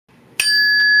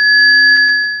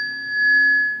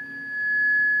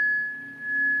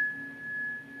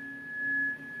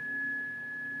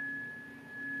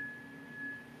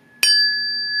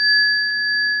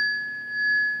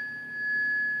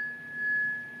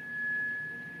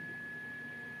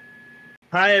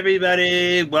Hi,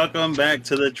 everybody. Welcome back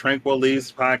to the Tranquil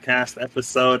Leaves podcast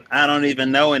episode. I don't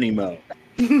even know anymore.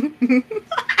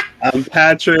 I'm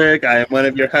Patrick. I am one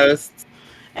of your hosts,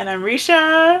 And I'm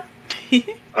Risha.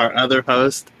 our other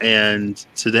host, and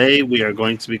today we are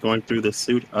going to be going through the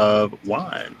suit of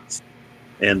wands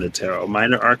and the Tarot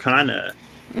Minor Arcana.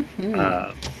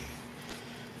 Uh,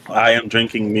 I am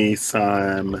drinking me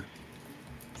some.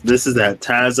 This is that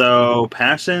Tazo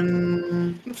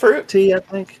Passion Fruit. tea, I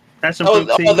think. Passion fruit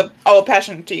tea.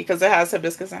 Passion tea because it has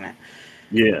hibiscus in it.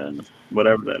 Yeah,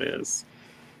 whatever that is.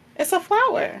 It's a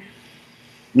flower.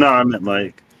 No, I meant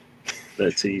like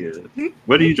that tea is.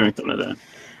 What are you drinking today?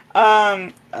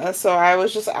 So I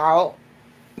was just out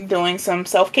doing some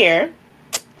self care.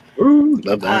 Ooh,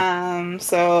 love that.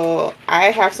 So I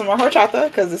have some more horchata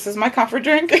because this is my comfort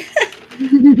drink.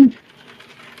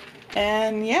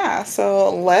 And yeah,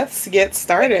 so let's get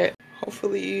started.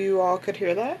 Hopefully you all could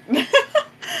hear that.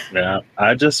 Yeah,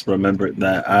 I just remembered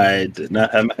that I did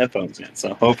not have my headphones in,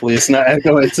 so hopefully it's not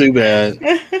echoing too bad.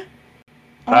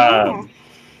 Oh,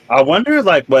 I wonder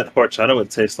like what horchata would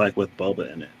taste like with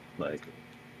boba in it. Like,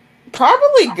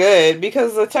 probably good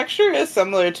because the texture is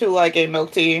similar to like a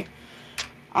milk tea.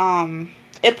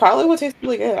 It probably would taste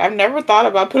really good. I've never thought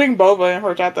about putting boba in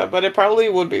horchata, but it probably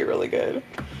would be really good.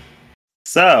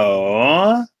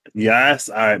 so yes,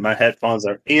 all right, my headphones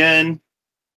are in.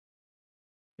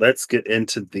 Let's get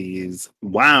into these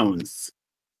wounds.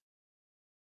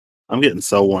 I'm getting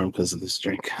so warm because of this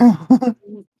drink.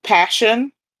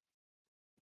 Passion,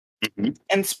 Mhm.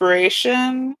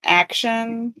 inspiration,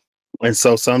 action. And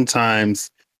so sometimes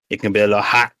it can be a little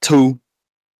hot too,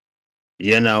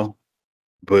 you know,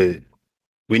 but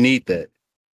we need that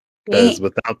Yeah. because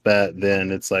without that,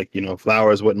 then it's like,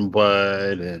 flowers wouldn't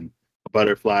bud and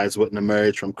butterflies wouldn't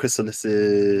emerge from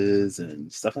chrysalises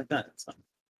and stuff like that. So,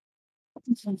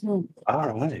 all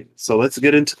right. So let's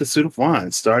get into the suit of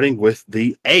wands, starting with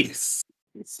the ace.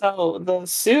 So the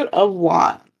suit of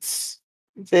wands.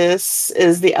 This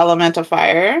is the element of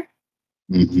fire.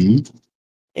 Mm-hmm.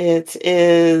 It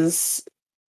is.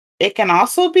 It can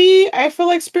also be, I feel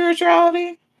like,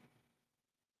 spirituality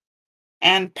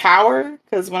and power.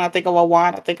 Because when I think of a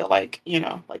wand, I think of like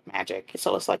magic.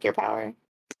 So it's like your power.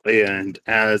 And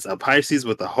as a Pisces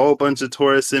with a whole bunch of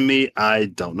Taurus in me, I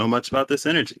don't know much about this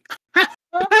energy.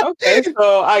 Okay,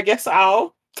 so I guess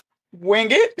I'll wing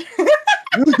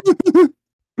it.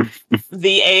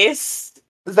 The ace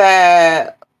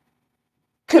that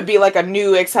could be like a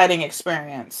new exciting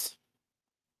experience,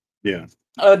 Yeah.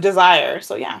 a desire.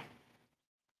 So yeah.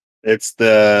 It's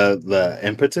the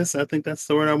impetus, I think that's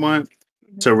the word I want,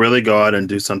 to really go out and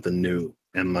do something new.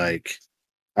 And like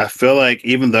I feel like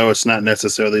even though it's not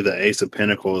necessarily the Ace of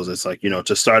Pentacles, it's like,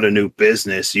 to start a new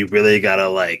business, you really gotta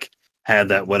like have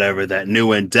that whatever, that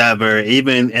new endeavor,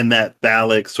 even in that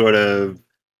phallic sort of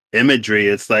imagery,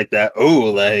 it's like that,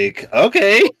 oh, like,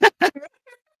 okay.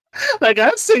 Like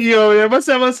I see you over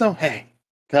there. What's up? Hey,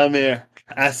 come here.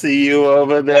 I see you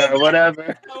over there, or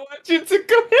whatever. I want you to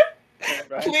come here.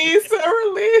 Right. Please,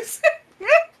 release.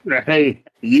 Hey,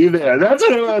 you there. That's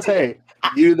what it was. Hey,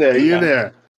 you there, you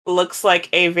there. Looks like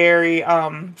a very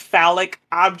phallic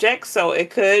object, so it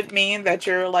could mean that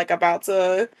you're like about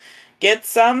to get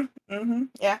some.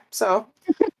 Yeah. So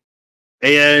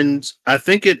And I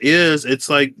think it's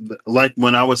like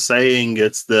when I was saying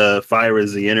it's the fire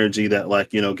is the energy that like,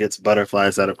 gets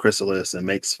butterflies out of chrysalis and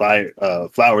makes fire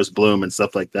flowers bloom and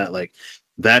stuff like that. Like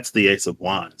that's the ace of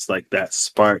wands, like that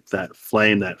spark, that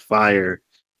flame, that fire.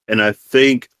 And I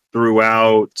think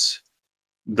throughout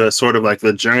the sort of like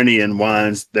the journey in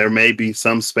wands, there may be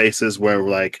some spaces where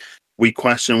like we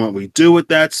question what we do with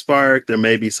that spark. There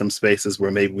may be some spaces where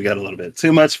maybe we got a little bit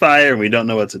too much fire and we don't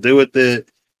know what to do with it.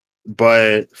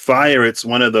 But fire, it's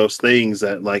one of those things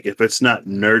that like if it's not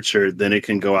nurtured, then it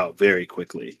can go out very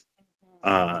quickly.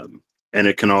 And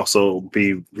it can also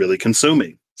be really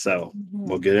consuming. So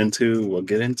we'll get into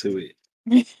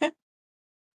mhm.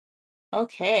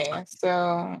 Okay,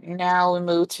 so now we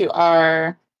move to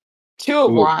our two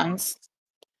of it. wands.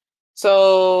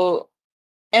 So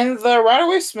in the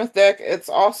Rider-Waite-Smith deck, it's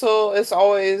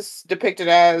always depicted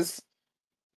as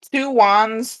two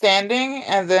wands standing,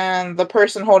 and then the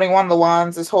person holding one of the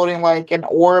wands is holding like an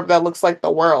orb that looks like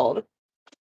the world.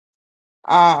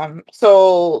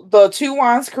 So the two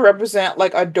wands can represent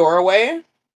like a doorway.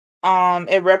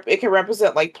 It can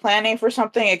represent like planning for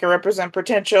something. It can represent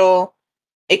potential.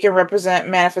 It can represent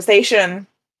manifestation.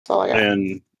 That's all I got.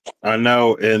 And I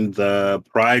know in the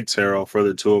Pride Tarot for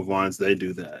the Two of Wands, they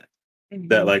do that.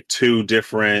 That Mhm. like two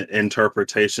different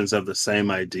interpretations of the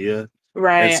same idea. And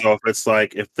Right. so if it's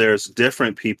like if there's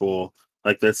different people,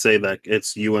 like let's say like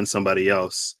it's you and somebody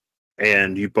else,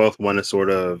 and you both want to sort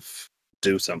of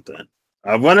do something.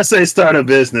 I want to say start a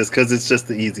business because it's just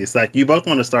the easiest. Like you both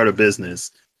want to start a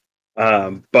business,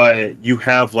 but you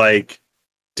have like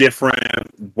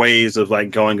different ways of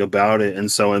like going about it,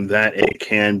 and so in that it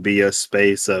can be a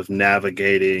space of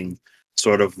navigating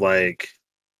sort of like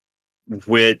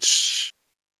which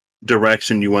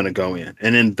direction you want to go in.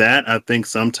 And in that, I think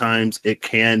sometimes it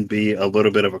can be a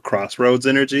little bit of a crossroads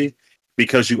energy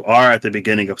because you are at the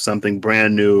beginning of something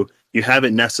brand new. You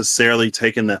haven't necessarily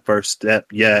taken that first step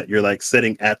yet. You're like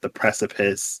sitting at the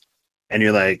precipice and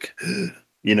you're like,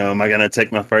 am I going to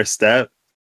take my first step?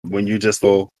 When you just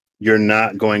go, you're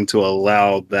not going to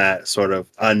allow that sort of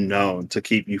unknown to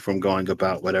keep you from going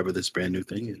about whatever this brand new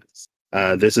thing is.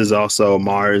 This is also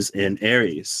Mars in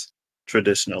Aries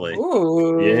traditionally.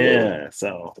 Ooh. Yeah,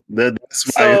 so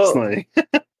that's why it's So like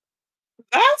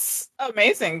that's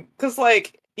amazing. Cause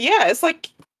like, yeah, it's like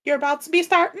you're about to be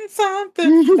starting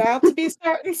something. About to be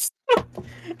starting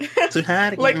something. too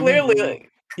hard Like literally, again.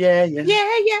 like, Yeah, yeah.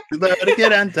 yeah, yeah, Love to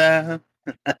get on top.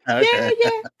 yeah, Okay.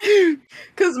 yeah.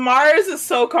 Cause Mars is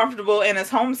so comfortable in his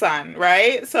home sign,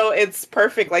 right? So it's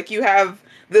perfect. Like you have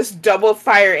this double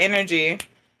fire energy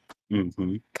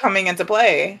hmm coming into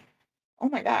play. Oh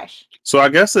my gosh. So I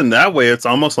guess in that way, it's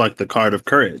almost like the card of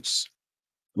courage.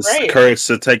 It's the Right. courage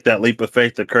to take that leap of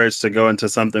faith, the courage to go into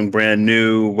something brand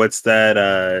new. What's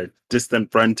that?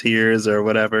 Distant frontiers or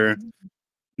whatever.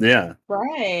 Yeah.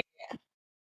 Right.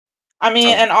 I mean,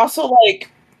 So and also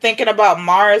like thinking about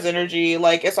Mars energy,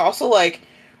 like it's also like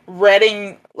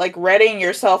readying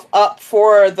yourself up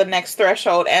for the next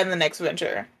threshold and the next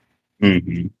venture.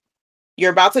 hmm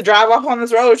You're about to drive off on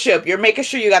this road trip. You're making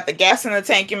sure you got the gas in the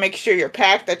tank. You're making sure you're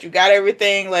packed, that you got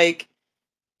everything. Like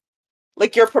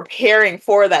you're preparing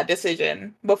for that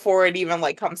decision before it even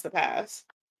like comes to pass.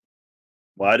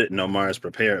 well, I didn't know Mars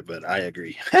prepared, but I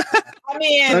agree. I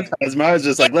mean, Sometimes Mars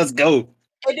just it, like, let's go.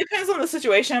 it depends on the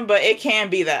situation, but it can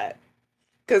be that.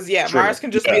 Because yeah, True. Mars can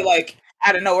just be Yeah. like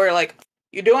out of nowhere, like,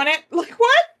 you doing it? Like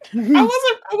what? I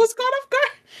was caught off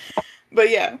guard. But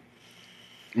yeah.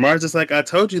 Mars is like, I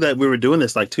told you that we were doing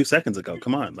this like 2 seconds ago.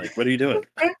 Come on, like, what are you doing?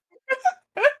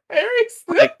 Aries.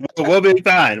 Like, we'll be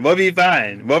fine. We'll be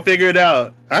fine. We'll figure it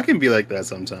out. I can be like that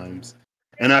sometimes,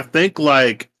 and I think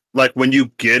like when you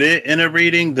get it in a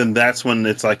reading, then that's when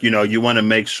it's like you want to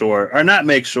make sure or not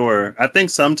make sure. I think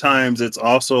sometimes it's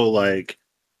also like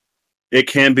it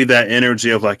can be that energy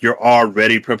of like you're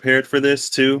already prepared for this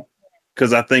too.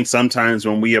 Because I think sometimes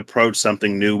when we approach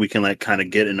something new, we can like kind of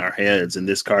get in our heads, and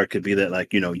this card could be that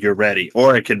like you're ready,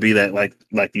 or it could be that like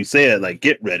you said like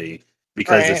get ready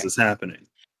because this Right. is happening.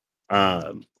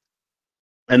 Um,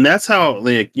 and that's how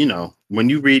like when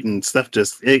you read and stuff,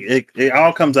 just it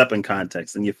all comes up in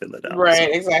context, and you fill it out. Right,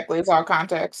 So exactly. It's all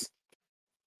context.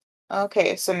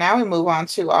 Okay, so now we move on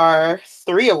to our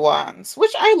Three of Wands,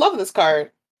 which I love this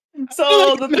card. I feel like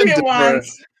So the I'm Three of indifferent.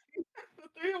 Wands, the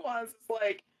Three of Wands is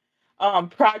like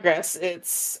progress,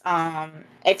 it's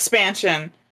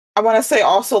expansion. I want to say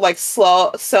also like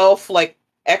slow self like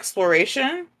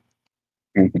exploration,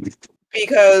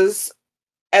 because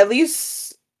at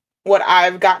least what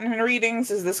I've gotten in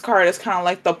readings is this card is kind of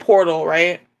like the portal,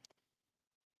 right?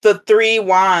 The three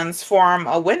wands form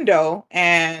a window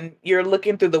and you're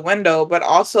looking through the window, but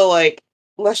also like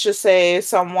let's just say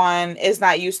someone is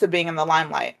not used to being in the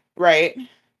limelight, right?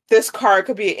 This card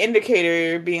could be an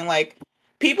indicator being like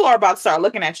people are about to start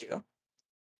looking at you,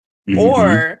 hmm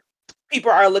or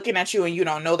people are looking at you and you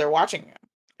don't know they're watching you,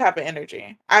 type of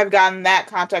energy. I've gotten that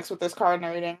context with this card and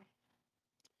everything.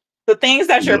 The things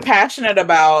that you're Yeah. passionate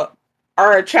about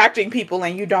are attracting people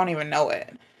and you don't even know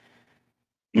it,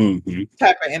 hmm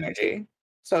type of energy.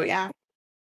 So yeah.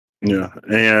 Yeah.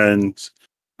 And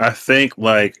I think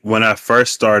like when I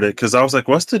first started, because I was like,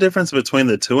 what's the difference between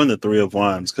the two and the three of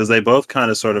wands? Because they both kind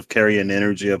of sort of carry an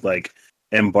energy of like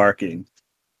embarking.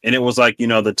 And it was like,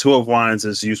 the two of wands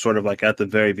is you sort of like at the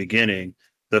very beginning.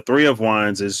 The three of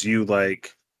wands is you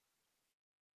like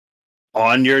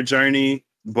on your journey,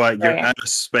 but you're Right. at a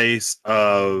space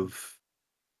of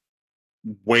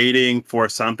waiting for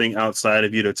something outside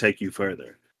of you to take you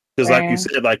further. Because, like you Right.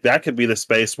 said, like that could be the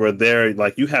space where they're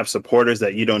like you have supporters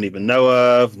that you don't even know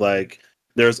of. Like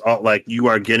there's all like you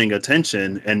are getting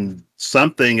attention, and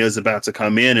something is about to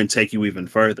come in and take you even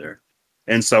further.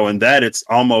 And so, in that, it's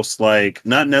almost like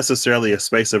not necessarily a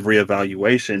space of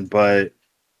reevaluation, but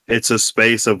it's a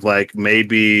space of like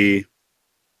maybe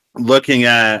looking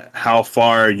at how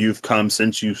far you've come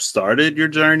since you started your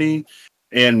journey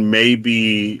and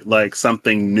maybe like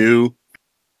something new,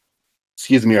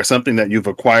 excuse me, or something that you've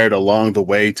acquired along the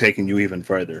way taking you even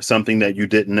further, something that you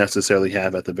didn't necessarily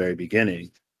have at the very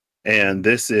beginning. and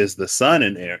this is the sun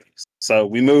in Aries. So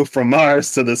we move from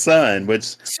Mars to the sun,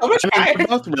 which So much I mean fire. they're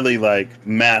both really like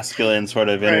masculine sort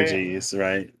of Right. energies,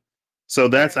 right? So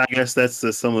that's I guess that's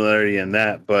the similarity in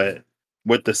that. But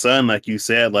with the sun, like you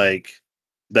said, like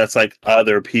that's like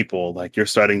other people. Like you're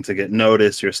starting to get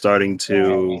noticed, you're starting Right.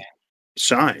 to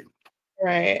shine.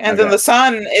 Right. I And then got the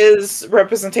sun is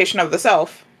representation of the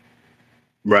self.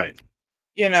 right.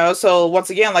 So once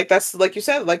again, like that's like you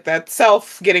said, like that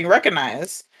self getting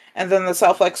recognized, and then the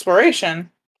self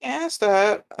exploration. Can't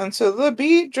stop until the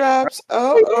beat drops.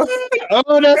 Oh, oh.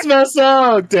 Oh, that's my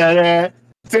song. Da-da,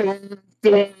 dun,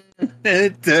 dun,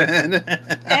 dun,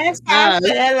 Can't stop dun.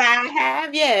 till I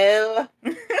have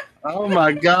you. Oh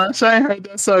my gosh, I heard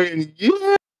that song and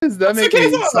yes, that That's the made case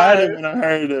me of my excited life. when I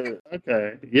heard it.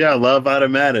 Okay. Yeah, Love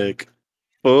Automatic.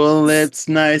 Full lips,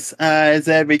 nice eyes,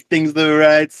 everything's the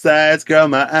right size. Girl,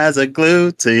 my eyes are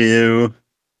glued to you.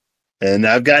 And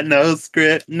I've got no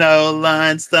script, no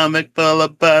line, stomach full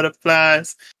of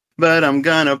butterflies. But I'm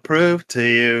gonna prove to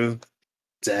you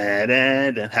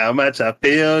and how much I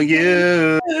feel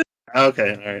you.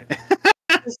 Okay, all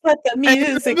right. Just let the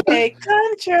music take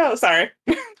control. Sorry.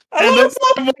 I And love the this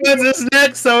fourth one is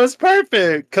next, so it's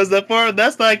perfect. Because the fourth,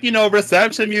 that's like,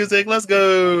 reception music. Let's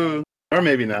go. Or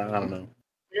maybe not. I don't know.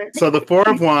 So the Four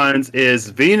of Wands is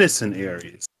Venus in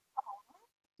Aries,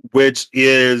 which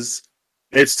is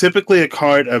it's typically a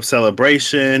card of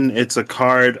celebration. It's a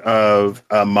card of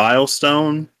a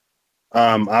milestone.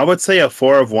 I would say a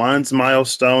Four of Wands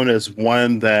milestone is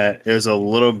one that is a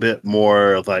little bit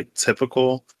more like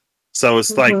typical. So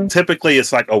it's like Mhm. typically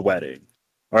it's like a wedding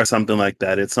or something like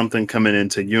that. It's something coming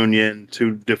into union,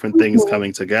 two different things Mhm.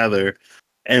 coming together.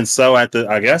 And so I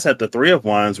guess at the Three of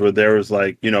Wands, where there was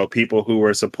like, people who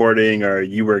were supporting or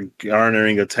you were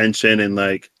garnering attention and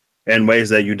like in ways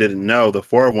that you didn't know, the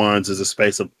Four of Wands is a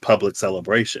space of public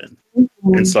celebration. And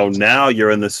Mhm. so now you're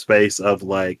in the space of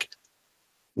like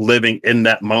living in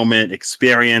that moment,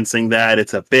 experiencing that.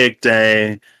 It's a big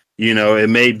day. It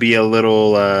may be a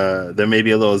little there may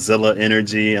be a little Zilla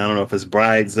energy. I don't know if it's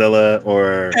Bridezilla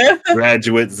or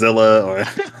Graduate Zilla or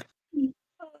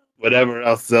whatever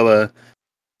else Zilla.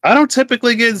 I don't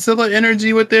typically get Zilla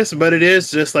energy with this, but it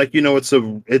is just like,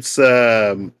 it's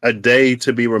a day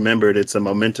to be remembered. It's a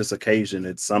momentous occasion.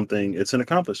 It's something, it's an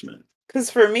accomplishment. Because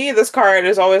for me, this card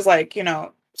is always like,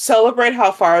 celebrate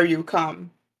how far you come. Mhm.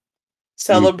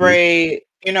 Celebrate,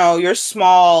 your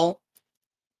small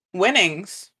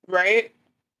winnings, right?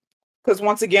 Because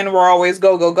once again, we're always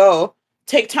go, go, go.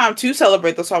 Take time to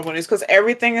celebrate the small winnings because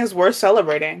everything is worth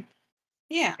celebrating.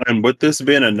 Yeah. And with this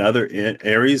being another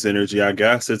Aries energy, I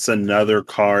guess it's another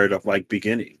card of like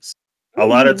beginnings. A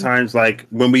lot of Mhm. times, like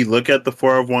when we look at the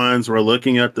Four of Wands, we're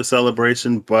looking at the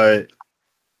celebration, but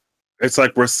it's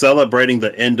like we're celebrating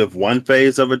the end of one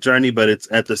phase of a journey, but it's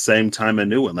at the same time a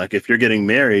new one. Like if you're getting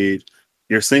married,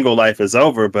 your single life is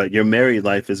over, but your married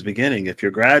life is beginning. If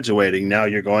you're graduating, now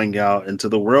you're going out into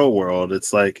the real world.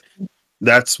 It's like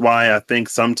that's why I think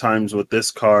sometimes with this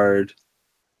card,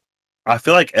 I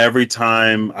feel like every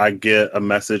time I get a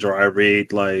message or I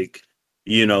read like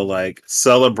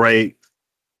celebrate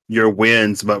your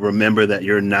wins, but remember that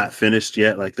you're not finished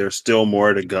yet. Like there's still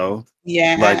more to go.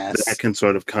 Like that Yes. can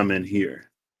sort of come in here.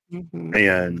 Mhm.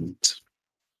 And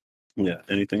yeah,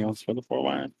 anything else for the four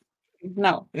wine?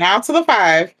 No. Now to the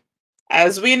five.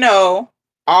 As we know,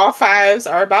 all fives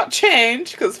are about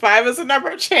change because five is a number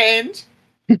of change.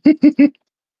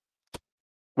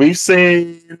 We've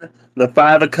seen the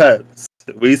five of cups.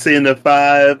 We've seen the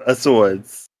five of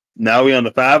swords. Now we on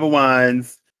the five of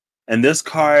wands. And this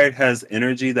card has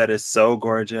energy that is so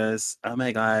gorgeous. Oh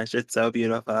my gosh, it's so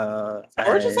beautiful.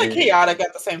 Or just like chaotic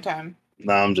at the same time.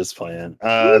 No, I'm just playing.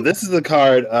 This is a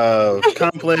card of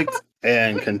conflict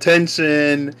and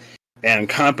contention and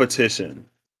competition.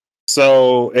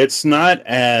 So it's not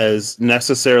as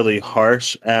necessarily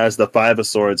harsh as the Five of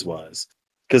Swords was,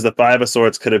 because the Five of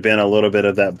Swords could have been a little bit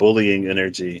of that bullying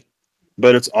energy,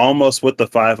 but it's almost with the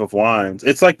Five of Wands.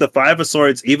 It's like the Five of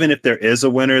Swords, even if there is a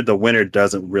winner, the winner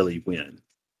doesn't really win.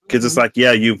 Because it's Mhm. like,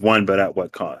 yeah, you've won, but at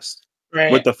what cost?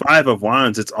 With Right. the Five of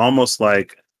Wands, it's almost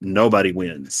like nobody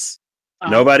wins. Oh.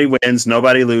 Nobody wins,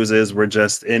 nobody loses. We're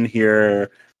just in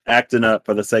here acting up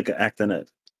for the sake of acting up.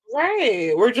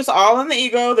 Right. We're just all in the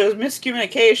ego. There's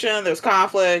miscommunication, there's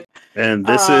conflict. And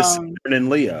this is Um, Saturn in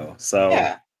Leo. So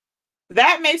yeah.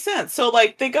 That makes sense. So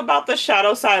like think about the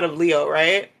shadow side of Leo,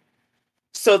 right?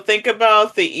 So think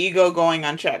about the ego going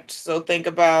unchecked. So think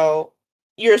about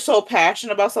you're so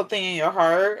passionate about something in your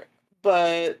heart,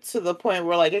 but to the point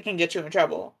where like it can get you in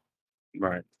trouble.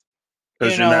 right. You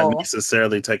Because you're not know,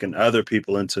 necessarily taking other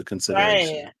people into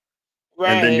consideration. right.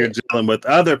 And then you're Right. dealing with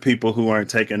other people who aren't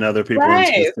taking other people into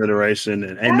Right. consideration,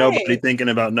 and ain't nobody Right. thinking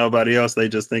about nobody else. They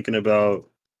just thinking about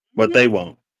what Mhm. they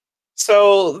want.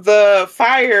 So the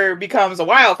fire becomes a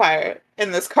wildfire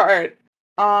in this card.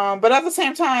 But at the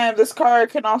same time, this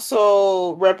card can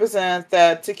also represent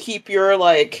that to keep your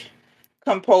like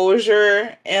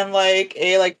composure in like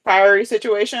a like fiery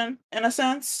situation in a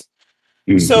sense.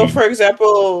 So Mhm. for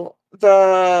example,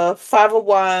 the Five of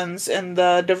Wands in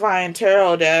the Divine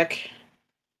Tarot deck,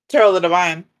 Tarot of the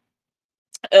Divine,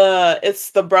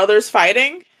 it's the brothers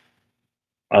fighting,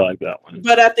 I like that one.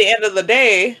 but at the end of the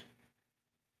day,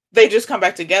 they just come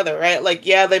back together, right? Like,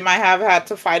 yeah, they might have had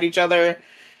to fight each other,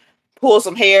 pull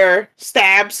some hair,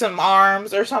 stab some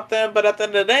arms or something, but at the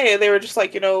end of the day, they were just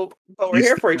like, but we're We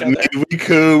here still, for each other. we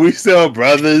cool. We still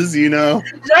brothers, you know.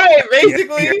 Right, Yeah,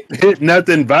 basically. hit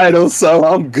nothing vital, so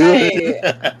I'm good.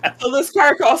 Right. So this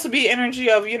card could also be energy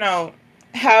of,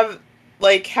 have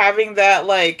like having that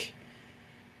like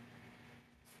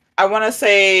I want to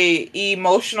say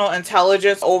emotional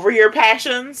intelligence over your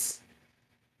passions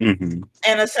hmm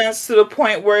in a sense to the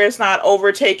point where it's not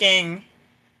overtaking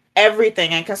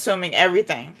everything and consuming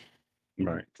everything.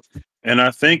 Right. And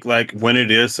I think like when it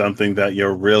is something that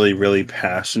you're really, really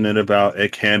passionate about,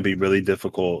 it can be really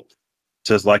difficult.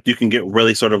 Just like you can get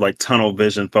really sort of like tunnel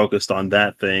vision focused on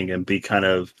that thing and be kind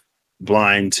of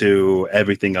blind to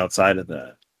everything outside of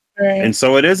that. And Right.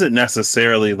 so it isn't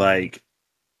necessarily like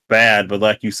bad, but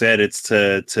like you said, it's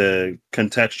to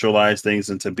contextualize things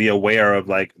and to be aware of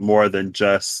like more than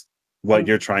just what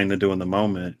you're trying to do in the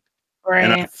moment.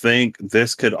 And I Right. think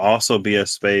this could also be a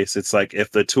space. It's like if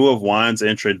the Two of Wands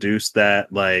introduced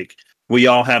that, like we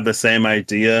all have the same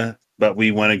idea, but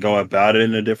we want to go about it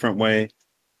in a different way.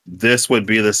 This would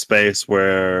be the space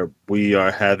where we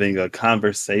are having a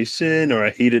conversation or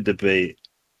a heated debate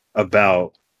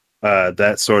about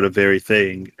that sort of very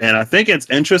thing. And I think it's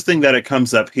interesting that it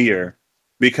comes up here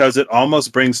because it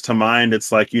almost brings to mind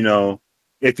it's like,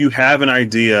 if you have an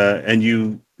idea and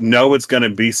you know it's going to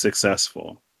be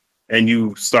successful and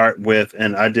you start with,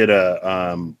 and I did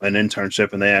an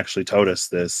internship and they actually told us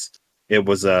this. It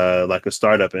was like a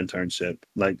startup internship,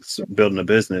 like building a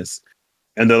business.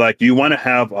 And they're like, you want to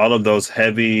have all of those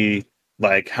heavy,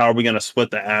 like, how are we going to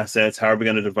split the assets? How are we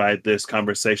going to divide this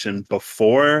conversation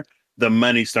before the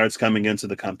money starts coming into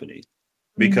the company?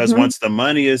 Because Mm-hmm. once the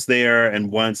money is there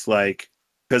and once like,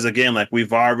 because again, like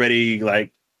we've already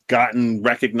like gotten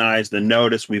recognized and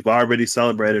noticed, we've already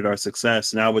celebrated our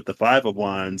success. Now with the Five of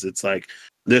Wands, it's like,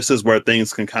 this is where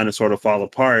things can kind of sort of fall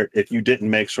apart if you didn't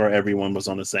make sure everyone was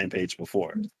on the same page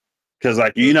before. Because,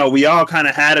 like, we all kind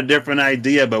of had a different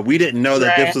idea, but we didn't know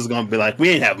that this Right. was going to be like, we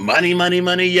ain't have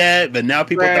money yet. But now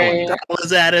people throwing Right.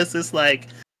 dollars at us. It's like,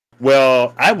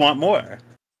 well, I want more.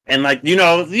 And like,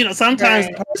 sometimes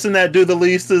Right. the person that do the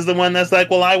least is the one that's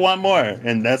like, well, I want more.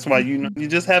 And that's why, Mhm. you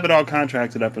just have it all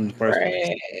contracted up in the first place,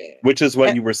 Right. which is what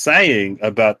And you were saying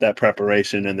about that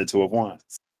preparation in the Two of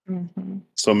Wands. mhm.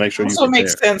 So make sure you Also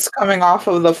makes prepare. sense coming off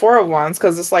of the Four of Wands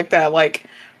because it's like that like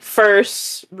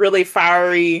first really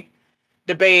fiery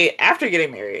debate after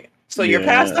getting married. So you're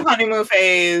past the Yeah. honeymoon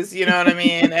phase, you know what I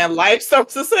mean? And life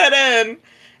starts to set in.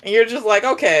 And you're just like,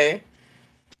 okay,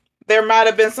 there might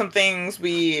have been some things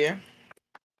we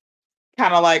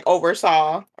kind of like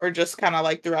oversaw or just kind of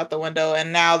like threw out the window.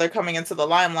 And now they're coming into the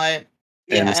limelight. And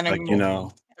Yeah. it's And like,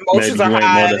 emotions maybe are you ain't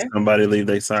high. noticed somebody leave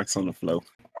their socks on the floor.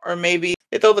 Or maybe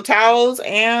they throw the towels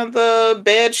and the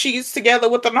bed sheets together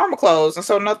with the normal clothes. And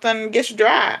so nothing gets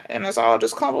dry and it's all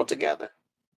just crumbled together.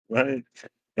 Right.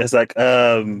 It's like,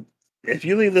 if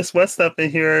you leave this wet stuff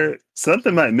in here,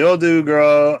 something might mildew,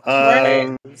 girl.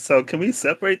 Right. So can we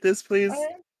separate this, please?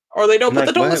 Right. Or they don't I'm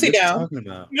put the like, toilet what? seat What you down. talking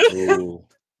about? Oh,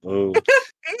 oh.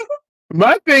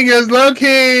 My thing is low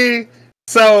key.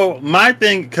 So my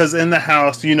thing, because in the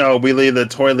house, we leave the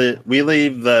toilet, we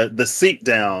leave the seat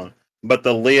down, but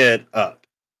the lid up.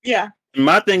 Yeah.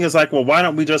 My thing is like, well, why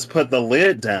don't we just put the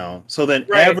lid down so then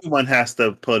Right. everyone has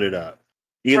to put it up?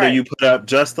 Either Right. you put up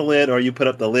just the lid or you put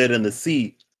up the lid in the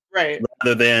seat Right.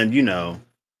 rather than,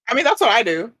 I mean, that's what I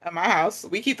do at my house.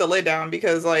 We keep the lid down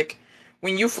because, like,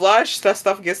 when you flush, that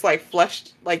stuff gets like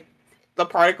flushed, like the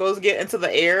particles get into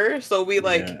the air. So we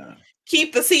like yeah.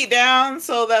 keep the seat down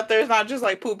so that there's not just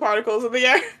like poop particles in the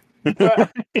air. But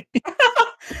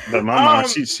But my mom, um,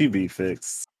 she be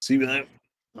fixed. She be like,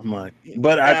 I'm like,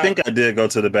 but I yeah, think I did go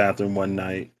to the bathroom one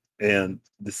night and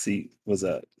the seat was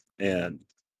up and,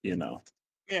 you know,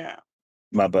 yeah.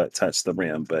 my butt touched the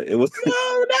rim, but it was,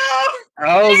 No, no,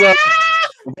 I was like,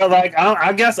 no. but like,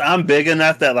 I guess I'm big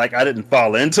enough that like I didn't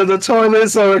fall into the toilet,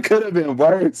 so it could have been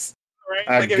worse. Right?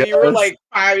 I Like if you were guess. like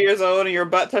 5 years old and your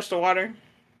butt touched the water.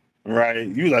 Right.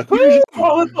 You like, You woo! just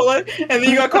fall into it, and then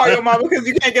you gotta call your mama because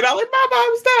you can't get out. Like, Mama,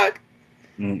 I'm stuck.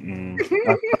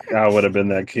 Mm-mm. I would have been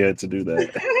that kid to do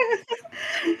that.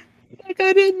 Like,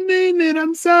 I didn't mean it.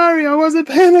 I'm sorry. I wasn't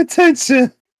paying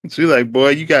attention. She's like, boy,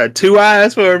 you got two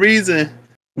eyes for a reason.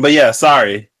 But yeah,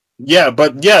 sorry. Yeah,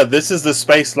 but yeah, this is the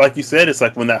space, like you said, it's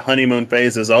like when that honeymoon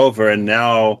phase is over and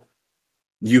now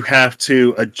you have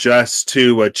to adjust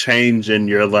to a change in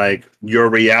your your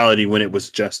reality when it was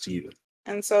just you.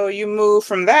 And so you move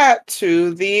from that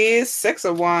to the Six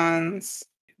of Wands.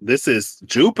 This is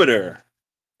Jupiter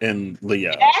in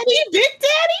Leo. Daddy, Big Daddy.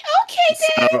 Okay,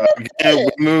 So again,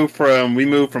 Daddy. we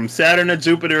move from Saturn to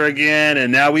Jupiter again,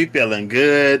 and now we feeling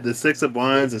good. The Six of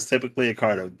Wands is typically a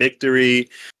card of victory.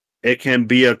 It can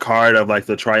be a card of like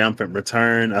the triumphant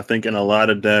return. I think in a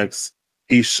lot of decks,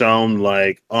 he's shown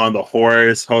like on the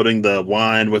horse holding the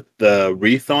wand with the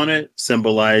wreath on it,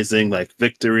 symbolizing like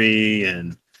victory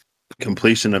and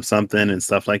completion of something and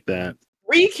stuff like that.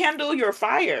 Rekindle your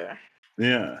fire.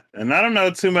 Yeah. And I don't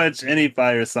know too much any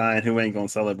fire sign who ain't gonna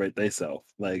celebrate theyself.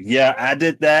 Like, yeah, I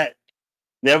did that.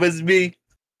 That was me.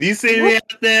 You see me out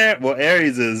there? Well,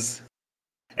 Aries is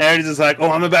like,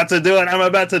 oh, I'm about to do it. I'm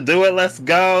about to do it. Let's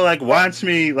go. Watch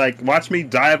me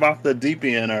dive off the deep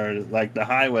end or like the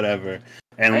high, whatever.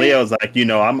 And Right. Leo's like,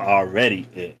 I'm already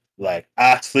it. Like,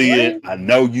 I see it. I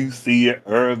know you see it.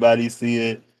 Everybody see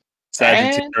it.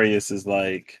 Sagittarius is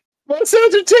like, what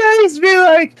Sagittarius be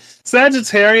like?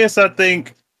 Sagittarius, I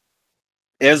think,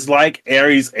 is like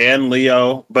Aries and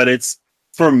Leo, but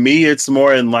for me, it's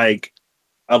more in like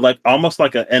almost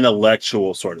like an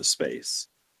intellectual sort of space.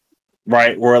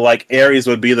 Right, where like Aries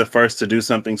would be the first to do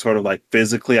something sort of like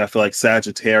physically. I feel like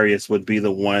Sagittarius would be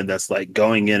the one that's like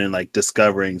going in and like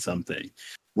discovering something.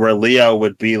 Where Leo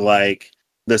would be like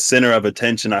the center of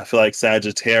attention. I feel like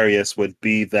Sagittarius would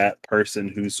be that person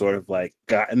who's sort of like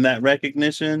gotten that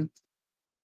recognition.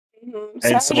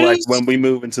 And so like when we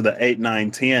move into the 8,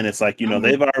 9, 10, it's like,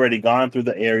 they've already gone through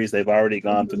the Aries, they've already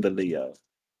gone through the Leo.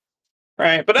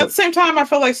 Right. But at the same time, I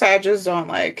feel like Sagittarius don't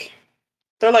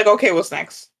they're like, okay, what's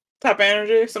next? Type of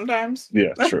energy sometimes.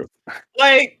 Yeah, true.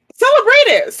 Like, celebrate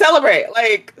it. Celebrate.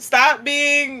 Like, stop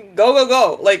being go, go,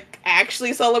 go. Like,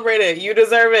 actually celebrate it. You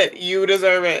deserve it. You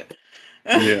deserve it.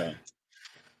 Yeah.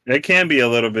 It can be a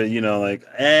little bit, like,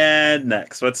 and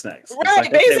next, what's next? Right.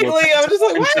 Like, basically, I'm just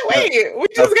like, wait, we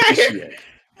just got here.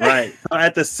 Right.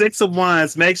 At the Six of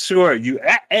Wands, make sure you,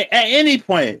 at any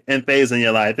point in phase in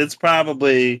your life, it's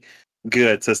probably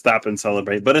good to stop and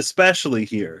celebrate, but especially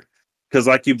here. Because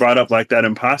like you brought up, like that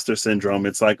imposter syndrome,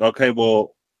 it's like, okay,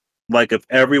 well, like if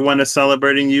everyone is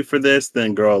celebrating you for this,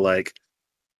 then girl, like,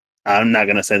 I'm not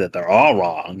going to say that they're all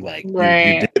wrong. Like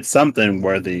you did something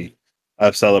worthy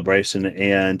of celebration.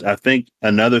 And I think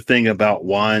another thing about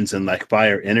wands and like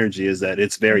fire energy is that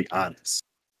it's very honest.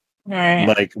 Right.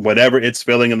 Like whatever it's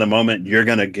feeling in the moment, you're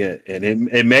going to get it.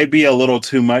 It may be a little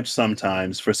too much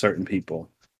sometimes for certain people.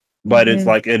 But it's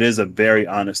like it is a very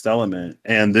honest element.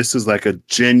 And this is like a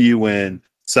genuine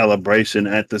celebration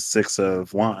at the Six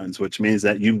of Wands, which means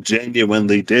that you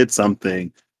genuinely did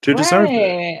something to deserve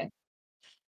it.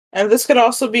 And this could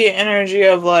also be an energy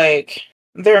of like,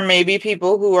 there may be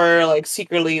people who are like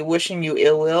secretly wishing you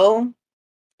ill will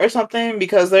or something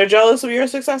because they're jealous of your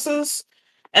successes.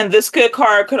 And this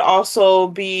card could also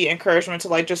be encouragement to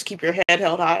like just keep your head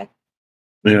held high.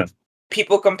 Yeah.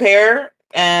 People compare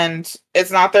and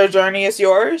it's not their journey, it's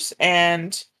yours.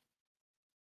 And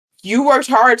you worked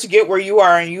hard to get where you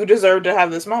are and you deserve to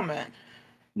have this moment.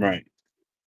 Right.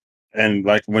 And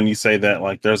like when you say that,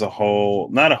 like there's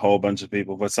not a whole bunch of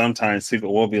people, but sometimes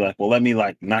people will be like, well, let me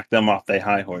like knock them off their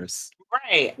high horse.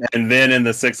 Right. And then in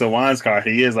the Six of Wands card,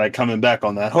 he is like coming back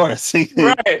on that horse.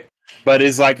 Right. But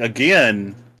it's like,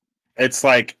 again, it's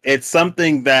like, it's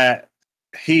something that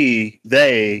he,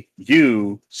 they,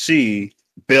 you, she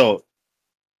built.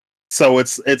 So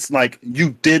it's like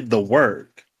you did the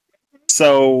work.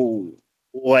 So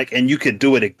like, and you could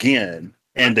do it again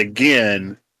and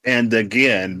again and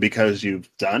again because you've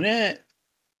done it.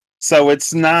 So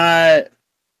it's not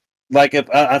like if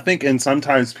I think, and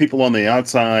sometimes people on the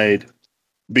outside,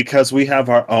 because we have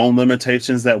our own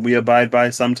limitations that we abide by,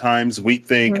 sometimes we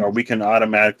think or we can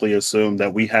automatically assume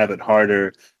that we have it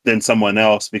harder than someone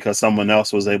else because someone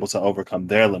else was able to overcome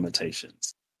their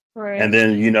limitations. Right. And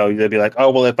then, they'll be like,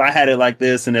 oh, well, if I had it like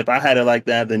this and if I had it like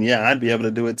that, then yeah, I'd be able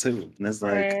to do it too. And it's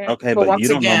like, okay, but you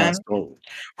don't know my story.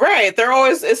 Right.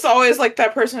 It's always like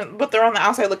that person, but they're on the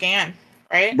outside looking in.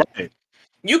 Right. Right.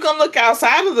 You can look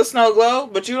outside of the snow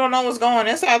globe, but you don't know what's going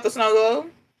inside the snow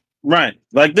globe. Right.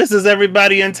 Like this is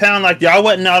everybody in town. Like y'all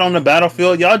wasn't out on the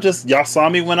battlefield. Y'all saw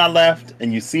me when I left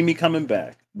and you see me coming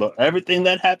back. but everything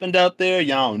that happened out there,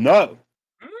 y'all don't know.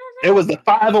 It Mhm. was the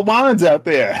Five of Wands out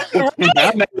there. I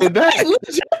Right. made it back.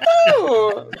 Legit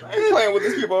though. I ain't playing with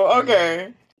these people.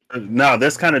 Okay. No,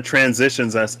 this kind of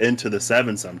transitions us into the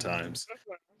seven sometimes.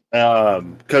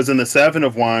 Because in the Seven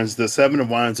of Wands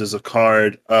is a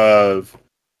card of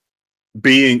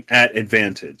being at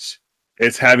advantage.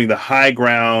 It's having the high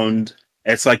ground.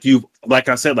 It's like like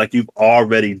I said, like you've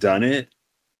already done it.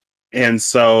 And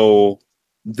so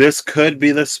this could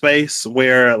be the space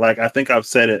where, like, I think I've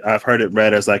heard it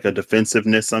read as like a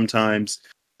defensiveness sometimes,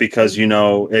 because,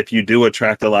 if you do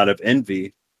attract a lot of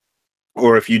envy,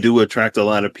 or if you do attract a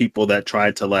lot of people that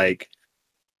try to like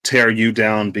tear you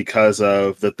down because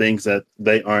of the things that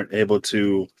they aren't able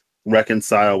to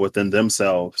reconcile within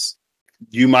themselves,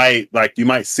 you might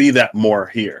see that more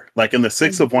here. Like in the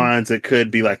Six of Mhm. Wands, it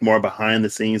could be like more behind the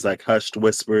scenes, like hushed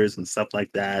whispers and stuff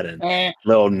like that, and Right.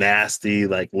 little nasty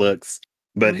like looks.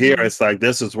 But here Mhm. it's like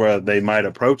this is where they might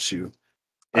approach you.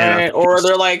 And I Right. think Or it's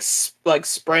they're like like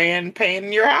spraying paint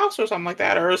in your house or something like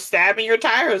that, or stabbing your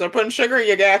tires, or putting sugar in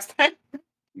your gas tank.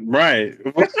 right.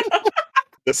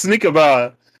 The sneaker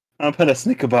bar. I'm putting a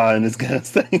sneaker bar in this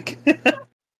guy's thing.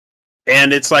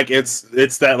 And it's like it's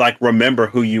that like remember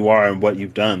who you are and what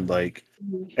you've done. Like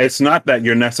Mhm. it's not that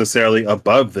you're necessarily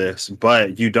above this,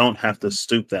 but you don't have to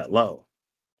stoop that low.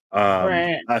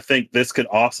 Right. I think this could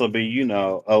also be,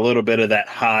 a little bit of that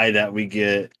high that we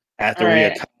get after we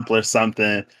Right. accomplish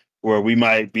something, where we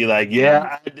might be like,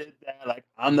 yeah, I did that. Like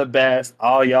I'm the best.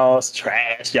 All y'all's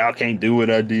trash. Y'all can't do what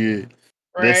I did.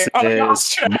 This Right. Oh, y'all is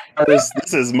straight. Mars.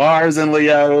 This is Mars and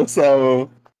Leo. So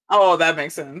Oh, that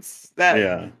makes sense. That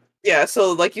yeah, Yeah,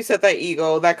 so like you said, that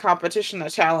ego, that competition,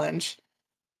 that challenge,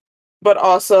 but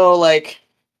also like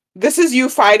this is you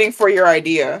fighting for your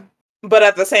idea. But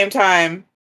at the same time,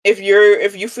 if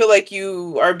you feel like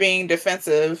you are being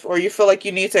defensive, or you feel like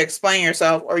you need to explain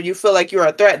yourself, or you feel like you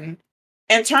are threatened,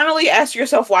 internally ask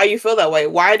yourself why you feel that way.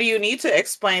 Why do you need to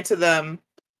explain to them?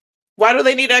 Why do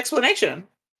they need an explanation?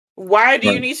 Why do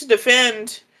you right. need to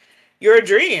defend your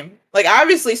dream? Like,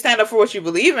 obviously stand up for what you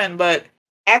believe in, but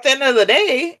at the end of the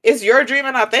day, it's your dream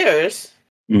and not theirs.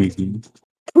 Mhm.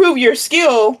 Prove your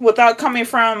skill without coming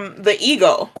from the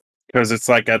ego. Because it's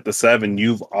like at the seven,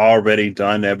 you've already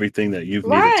done everything that you've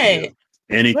needed to Right.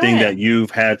 do. Anything Right. that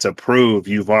you've had to prove,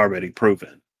 you've already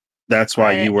proven. That's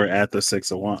why Right. you were at the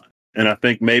Six of Wands. And I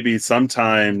think maybe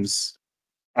sometimes,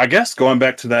 I guess going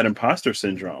back to that imposter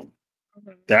syndrome,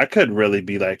 Mhm. that could really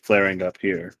be like flaring up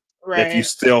here. If you Right.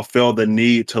 still feel the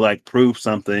need to like prove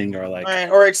something or like Right.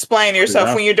 Or explain put it yourself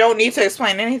out when you there. don't need to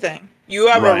explain anything. You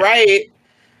have a Right. right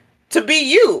to be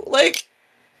you. Like,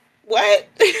 what?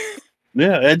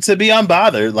 Yeah. And to be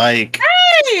unbothered, like,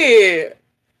 Hey!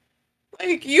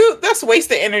 Like, that's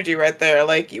wasted energy right there.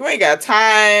 Like, you ain't got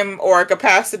time or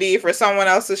capacity for someone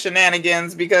else's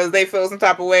shenanigans because they feel some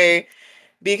type of way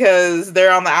because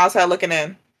they're on the outside looking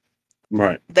in.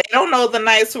 right. They don't know the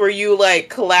nights where you like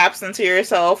collapse into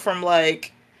yourself from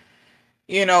like,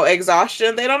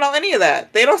 exhaustion. They don't know any of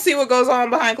that. They don't see what goes on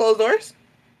behind closed doors.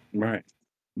 Right.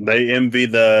 They envy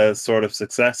the sort of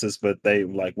successes, but they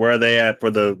like where are they at for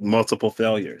the multiple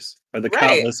failures, for the Right.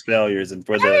 countless failures, and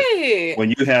for the Right.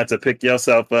 when you had to pick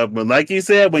yourself up. But like you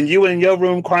said, when you in your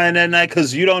room crying that night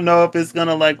because you don't know if it's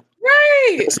gonna like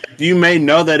Right. it's like, you may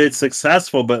know that it's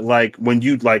successful, but like when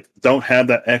you like don't have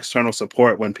that external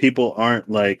support, when people aren't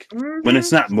like when it's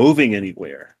Mhm. not moving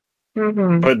anywhere.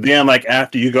 Mhm. But then like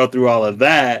after you go through all of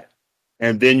that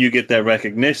and then you get that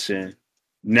recognition,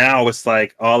 now it's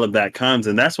like all of that comes.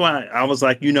 And that's why I was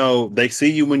like, they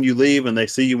see you when you leave and they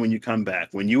see you when you come back.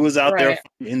 When you was out there Right.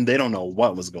 fighting, they don't know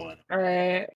what was going on.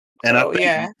 Right. And I So think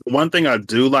yeah. one thing I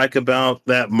do like about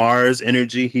that Mars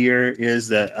energy here is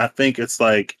that I think it's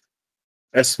like,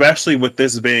 especially with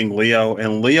this being Leo,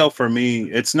 and Leo for me,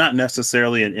 it's not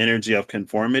necessarily an energy of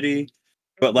conformity,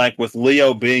 but Mhm. like with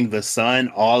Leo being the sun,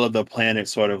 all of the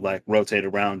planets sort of like rotate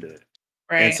around it.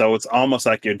 And Right. so it's almost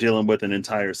like you're dealing with an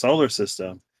entire solar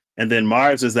system. And then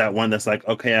Mars is that one that's like,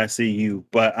 okay, I see you,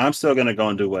 but I'm still going to go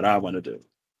and do what I want to do.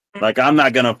 Like, I'm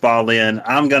not going to fall in.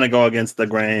 I'm going to go against the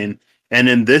grain. And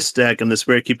in this deck, in the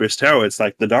Spirit Keeper's Tarot, it's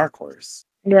like the dark horse.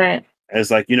 Right.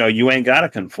 It's like, you ain't got to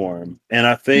conform. And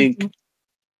I think Mhm.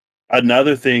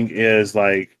 another thing is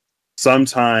like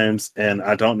sometimes, and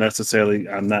I'm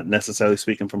not necessarily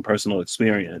speaking from personal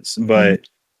experience, Mhm. but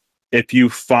if you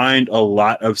find a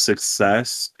lot of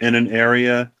success in an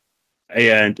area,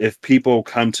 and if people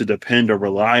come to depend or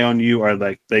rely on you, or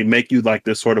like they make you like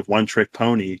this sort of one trick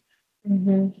pony,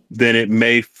 Mhm. then it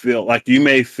may feel like you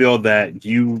may feel that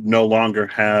you no longer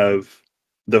have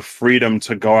the freedom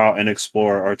to go out and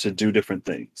explore or to do different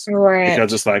things. Because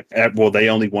Right. it's like, well, they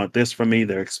only want this from me.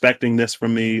 They're expecting this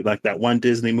from me. Like that one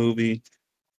Disney movie,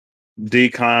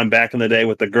 Decon, back in the day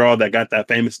with the girl that got that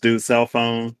famous dude's cell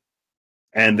phone.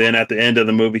 And then at the end of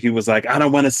the movie, he was like, I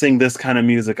don't want to sing this kind of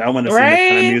music. I want to sing the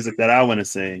kind of Right. music that I want to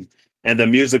sing. And the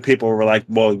music people were like,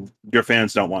 well, your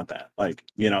fans don't want that. Like,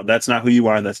 that's not who you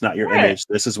are. That's not your Right. image.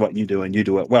 This is what you do, and you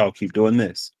do it well. Keep doing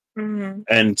this. Mhm.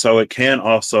 And so it can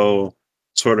also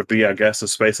sort of be, I guess, a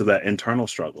space of that internal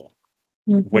struggle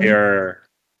Mhm. where,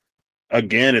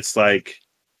 again, it's like,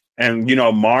 and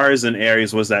Mars and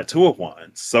Aries was that Two of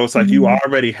Wands. So it's like you Mhm.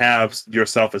 already have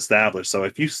yourself established. So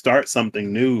if you start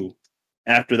something new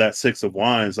after that Six of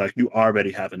Wands, like you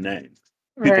already have a name.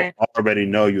 People Right. already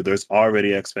know you. There's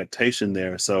already expectation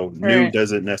there. So new Right.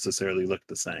 doesn't necessarily look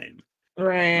the same.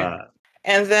 Right. Uh,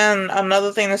 And then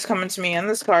another thing that's coming to me in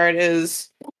this card is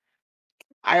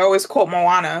I always quote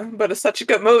Moana, but it's such a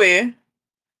good movie.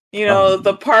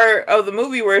 The part of the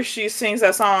movie where she sings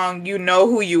that song, "You know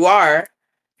who you are."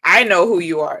 I know who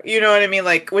you are. You know what I mean?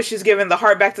 Like when she's giving the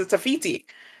heart back to Tafiti.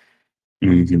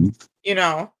 mhm.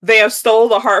 They have stole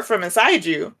the heart from inside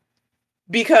you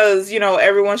because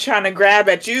everyone's trying to grab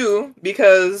at you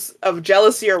because of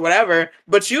jealousy or whatever.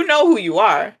 But you know who you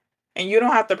are, and you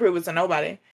don't have to prove it to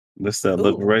nobody. This is that Ooh.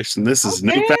 liberation. This is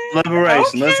Okay. newfound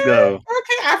liberation. Let's Okay. go.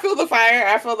 Okay. I feel the fire.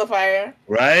 I feel the fire.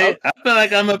 Right? Okay. I feel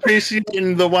like I'm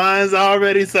appreciating the wines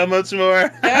already so much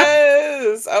more.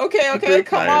 Yes. Okay. Okay. Through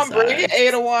Come fire on, Bree. signs.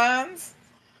 Eight of Wands.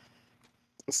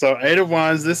 So Eight of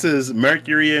Wands, this is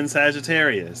Mercury in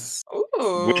Sagittarius,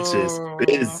 which is Ooh.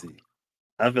 busy.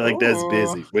 I feel like that's Ooh.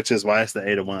 busy, which is why it's the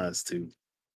Eight of Wands too.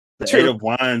 The Eight True. of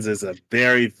Wands is a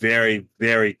very, very,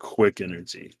 very quick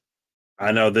energy.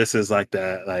 I know this is like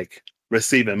that, like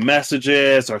receiving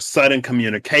messages or sudden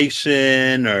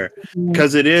communication, or Mhm.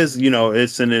 because it is,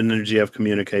 it's an energy of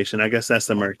communication. I guess that's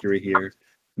the Mercury here.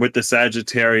 With the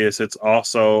Sagittarius, it's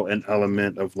also an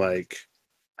element of like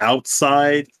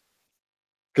outside,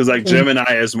 because like Mhm.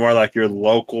 Gemini is more like your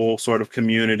local sort of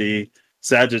community.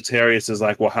 Sagittarius is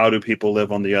like, well, how do people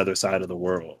live on the other side of the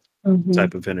world Mhm.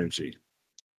 type of energy.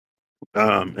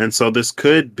 And so this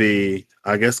could be,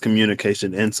 I guess,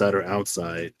 communication inside or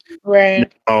outside.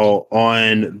 Right. Now,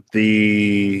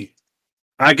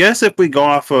 I guess if we go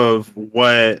off of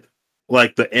what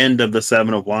like the end of the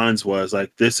Seven of Wands was,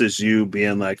 like this is you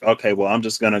being like, okay, well, I'm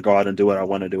just gonna go out and do what I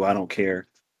want to do. I don't care.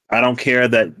 I don't care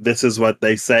that this is what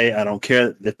they say. I don't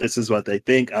care if this is what they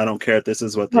think. I don't care if this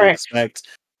is what they Right. expect.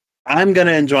 I'm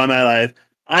gonna enjoy my life.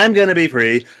 I'm gonna be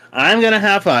free. I'm gonna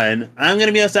have fun. I'm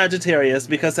gonna be a Sagittarius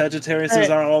because Sagittariuses Right.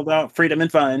 are all about freedom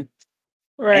and fun.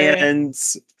 Right. And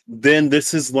then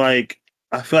this is like,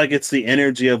 I feel like it's the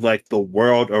energy of like the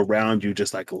world around you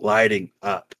just like lighting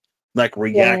up, like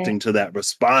Right. reacting to that,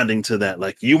 responding to that.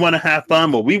 Like, you want to have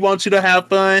fun, but we want you to have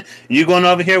fun. You going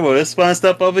over here, well, it's fun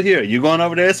stuff over here. You going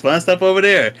over there, it's fun stuff over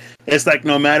there. It's like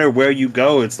no matter where you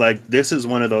go, it's like this is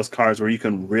one of those cards where you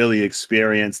can really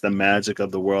experience the magic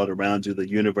of the world around you, the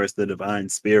universe, the divine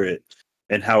spirit,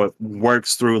 and how it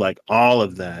works through like all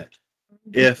of that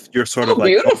if you're sort of So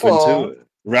like open to beautiful. it.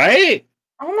 Right?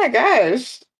 Oh my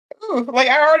gosh. Ooh, like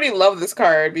I already love this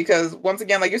card because once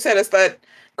again, like you said, it's that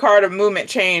card of movement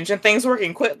change and things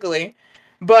working quickly.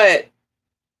 But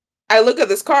I look at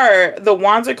this card, the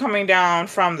wands are coming down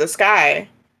from the sky.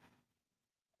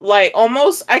 Like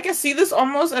almost I can see this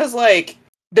almost as like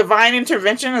divine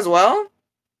intervention as well.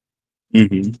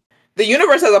 Hmm. The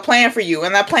universe has a plan for you,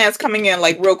 and that plan's coming in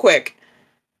like real quick.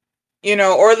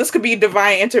 Or this could be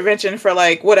divine intervention for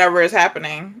like whatever is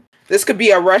happening. This could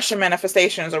be a rush in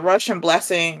manifestations, a rush in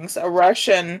blessings, a rush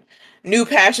in new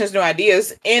passions, new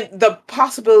ideas, and the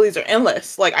possibilities are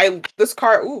endless. Like this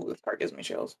card gives me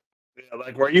chills. Yeah,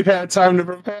 like where you had time to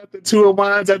prepare the Two of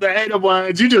Wands and the Eight of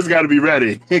Wands, you just got to be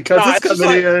ready because No, it's it's just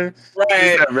coming like in. Is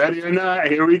right, that ready or not?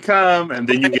 Here we come, and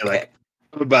then you get right, like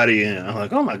everybody in. I'm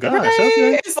like, oh my gosh,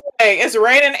 okay, right. It's like it's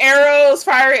raining arrows,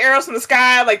 fiery arrows from the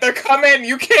sky. Like they're coming.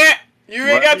 You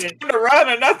ain't got right. time to run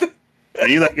or nothing. And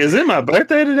you like, is it my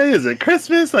birthday today? Is it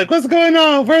Christmas? Like, what's going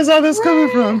on? Where's all this coming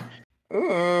Right. from?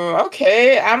 Ooh,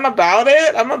 okay. I'm about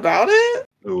it. I'm about it.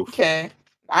 Oof. Okay.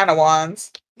 Nine of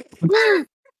Wands.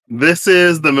 This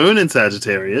is the Moon in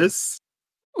Sagittarius.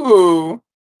 Ooh.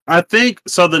 I think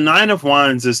so. The Nine of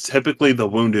Wands is typically the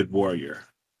wounded warrior.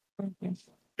 Mhm.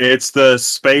 It's the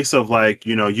space of like,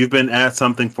 you've been at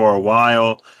something for a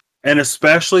while. And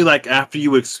especially like after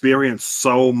you experience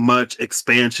so much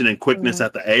expansion and quickness Mhm.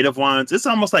 at the Eight of Wands, it's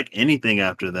almost like anything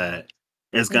after that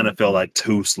is gonna feel Mhm. like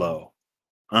too slow.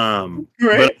 But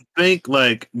Right? I think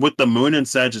like with the Moon in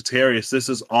Sagittarius, this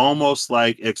is almost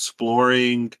like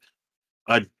exploring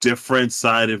a different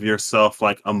side of yourself,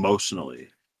 like emotionally,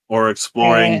 or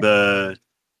exploring Right. the.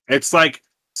 It's like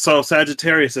so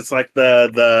Sagittarius. It's like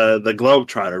the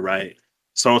globetrotter, right?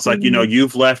 So it's like Mhm.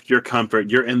 you've left your comfort.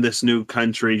 You're in this new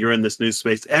country. You're in this new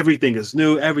space. Everything is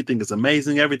new. Everything is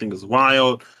amazing. Everything is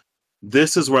wild.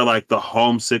 This is where like the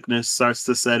homesickness starts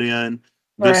to set in.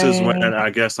 This is when Right. I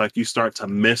guess like you start to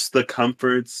miss the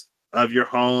comforts of your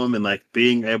home and like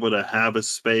being able to have a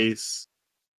space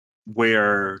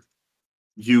where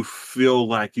you feel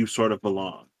like you sort of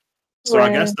belong. So I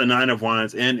guess Right. the 9 of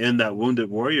Wands and in that wounded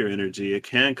warrior energy, it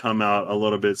can come out a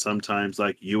little bit sometimes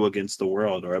like you against the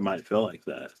world, or it might feel like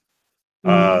that.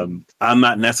 Mm. I'm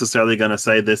not necessarily going to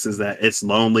say this is that it's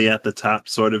lonely at the top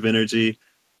sort of energy,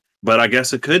 but I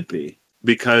guess it could be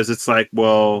because it's like,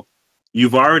 well,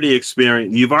 you've already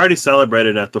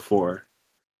celebrated at the 4.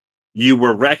 You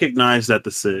were recognized at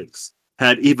the 6,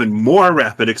 had even more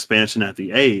rapid expansion at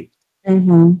the 8.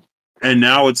 Mhm. And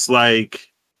now it's like,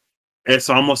 it's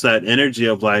almost that energy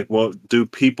of like, well, do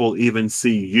people even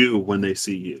see you when they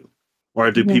see you? Or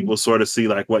do Mhm. people sort of see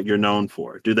like what you're known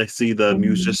for? Do they see the Mhm.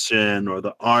 musician or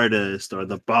the artist or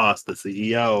the boss, the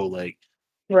CEO? Like,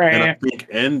 and I Right. think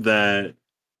in that,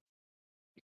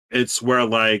 it's where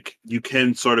like you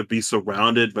can sort of be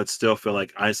surrounded, but still feel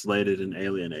like isolated and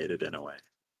alienated in a way.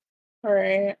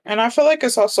 Right. And I feel like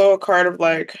it's also a card of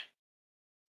like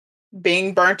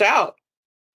being burnt out.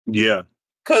 Yeah.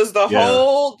 Cause Yeah.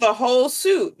 the whole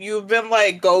suit, you've been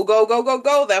like go, go, go, go,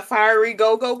 go, that fiery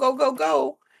go, go, go, go,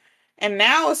 go. And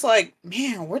now it's like,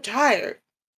 man, we're tired.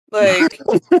 Like,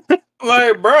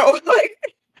 like, bro, like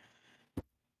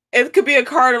it could be a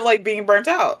card of like being burnt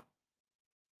out.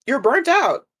 You're burnt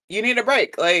out. You need a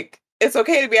break. Like, it's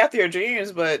okay to be after your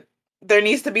dreams, but there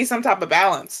needs to be some type of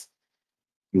balance.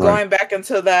 Right. Going back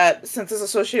into that, since it's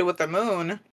associated with the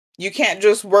moon, you can't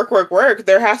just work, work, work.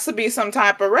 There has to be some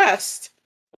type of rest.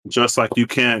 Just like you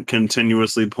can't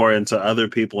continuously pour into other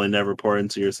people and never pour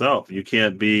into yourself. You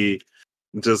can't be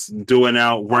just doing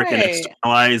out working, Right.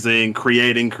 externalizing,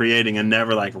 creating, and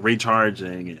never like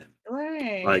recharging and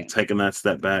like Right. taking that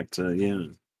step back to yeah.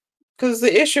 Because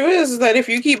the issue is that if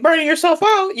you keep burning yourself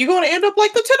out, you're going to end up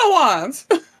like the Ten of Wands.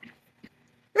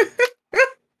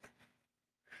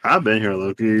 I've been here,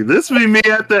 Loki. This be me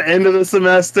at the end of the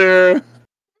semester.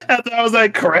 After I was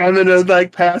like cramming to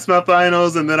like pass my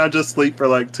finals, and then I just sleep for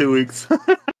like 2 weeks.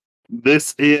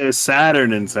 This is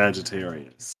Saturn in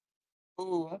Sagittarius.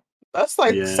 Ooh, that's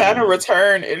like Yeah. Saturn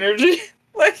return energy.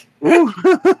 Like, Ooh.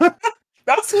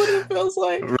 that's what it feels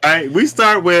like. Right. We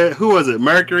start with who was it?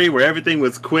 Mercury, where everything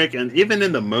was quick, and even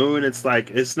in the moon, it's like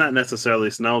it's not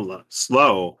necessarily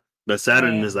slow, but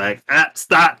Saturn Right. is like,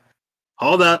 stop,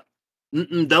 hold up,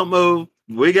 don't move,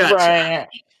 we got you. Right.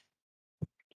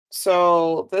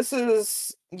 So this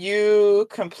is you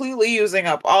completely using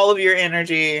up all of your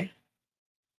energy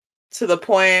to the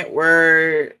point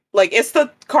where like it's the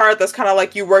card that's kind of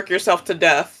like you work yourself to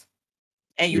death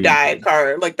and you died Mhm.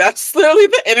 card. Like that's literally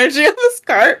the energy of this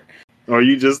card. Or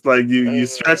you just like you Uh,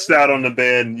 stretched out on the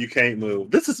bed and you can't move.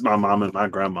 This is my mom and my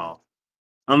grandma.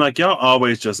 I'm like, y'all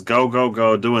always just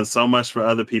go, doing so much for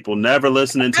other people, never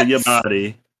listening to your that's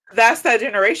body. that's that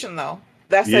generation though.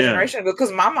 That's that Yeah, generation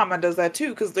because my mama does that too.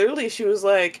 Because literally she was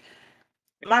like,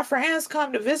 my friends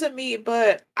come to visit me,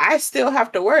 but I still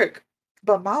have to work.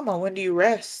 But mama, when do you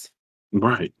rest?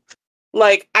 right,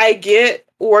 Like I get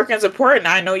working's important.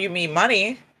 I know you mean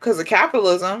money because of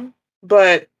capitalism,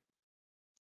 but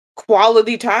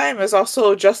quality time is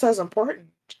also just as important,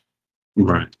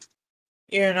 right,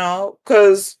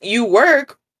 because you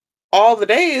work all the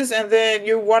days and then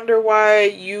you wonder why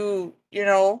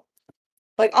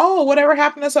like, oh, whatever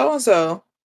happened to so and so?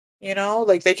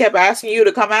 Like they kept asking you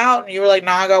to come out and you were like,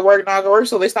 nah, I got work, nah, I got work.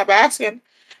 So they stopped asking.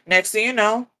 Next thing you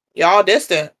know, y'all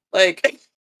distant. Like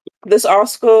this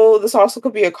also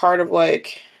could be a card of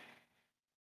like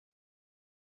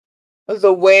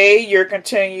the way you're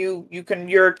continually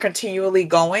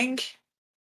going,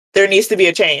 there needs to be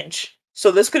a change.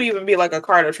 So this could even be like a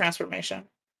card of transformation.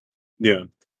 yeah.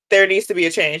 There needs to be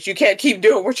a change. You can't keep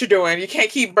doing what you're doing. You can't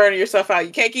keep burning yourself out.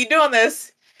 You can't keep doing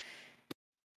this.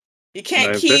 You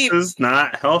can't Like, this keep is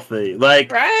not healthy.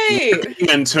 Like right. working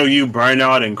until you burn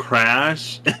out and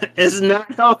crash is not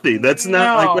healthy. That's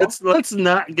not like No. let's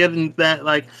not get in that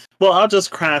like. Well, I'll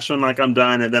just crash when like I'm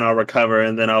done, and then I'll recover,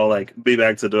 and then I'll like be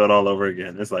back to do it all over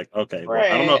again. It's like okay, well, I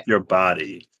don't know Right. if your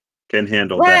body can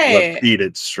handle that Right.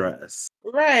 repeated stress.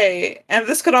 Right. And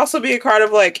this could also be a card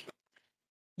of like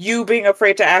you being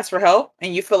afraid to ask for help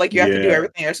and you feel like you have to do Yeah.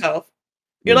 everything yourself.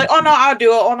 You're like, oh no, Mhm. I'll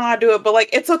do it. Oh no, I'll do it. But like,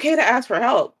 it's okay to ask for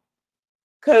help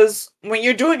because when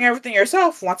you're doing everything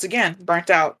yourself, once again,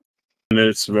 burnt out. And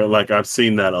it's like I've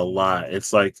seen that a lot.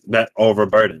 It's like that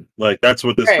overburden. Like that's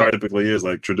what this card Right. typically is.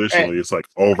 Like Right. traditionally, it's like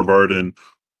overburdened,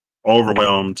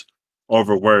 overwhelmed,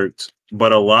 overworked.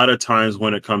 But a lot of times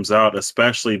when it comes out,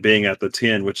 especially being at the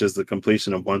 10, which is the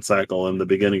completion of one cycle and the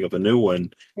beginning of a new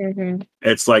one, Mm-hmm.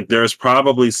 it's like there's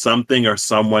probably something or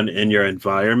someone in your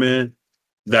environment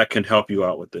that can help you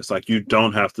out with this. Like you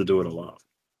don't have to do it alone.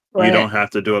 You don't Right. have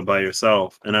to do it by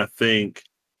yourself. And I think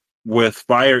with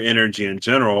fire energy in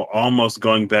general, almost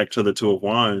going back to the Two of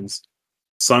Wands,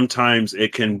 sometimes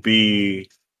it can be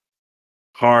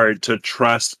hard to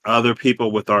trust other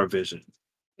people with our vision.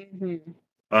 Mm-hmm.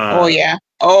 Oh Uh, yeah.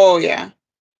 Oh yeah.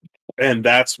 and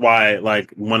that's why,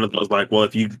 like, one of those, like, well,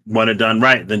 if you want it done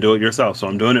right, then do it yourself. So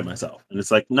I'm doing it myself. And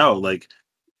it's like, no, like,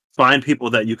 find people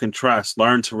that you can trust,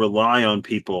 learn to rely on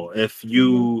people. If Mm-hmm.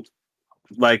 you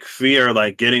like fear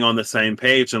like getting on the same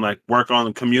page and like work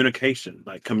on communication,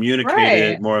 like communicate Right.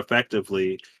 it more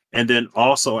effectively, and then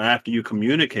also after you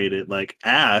communicate it, like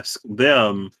ask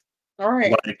them All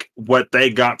right. like what they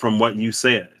got from what you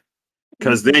said,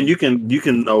 because then Mm-hmm. you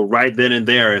can know right then and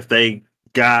there if they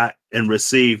got and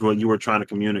received what you were trying to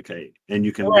communicate, and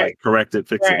you can Right. like correct it,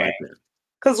 fix it Right. right then.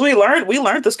 Because we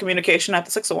learned this communication at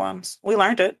the Six of Wands. We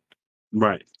learned it.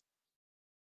 Right.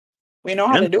 We know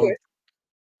how And to do it.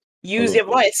 Use your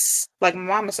absolutely. voice, like my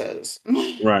mama says.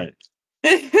 Right.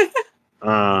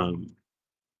 um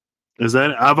is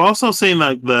that I've also seen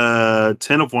like the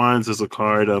 10 of Wands as a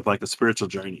card of like a spiritual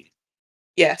journey,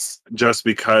 Yes. just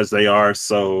because they are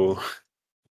so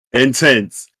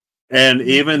intense. And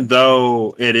even Mhm.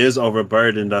 though it is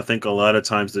overburdened, I think a lot of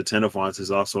times the 10 of Wands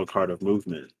is also a card of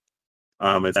movement.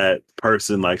 It's that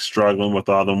person like struggling with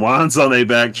all the wands on their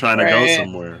back trying to go Right.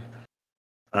 somewhere.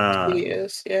 Uh, He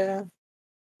is. Yeah.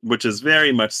 which is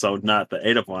very much so not the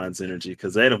 8 of Wands energy,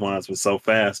 because 8 of Wands was so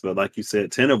fast, but like you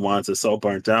said, 10 of Wands is so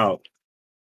burnt out,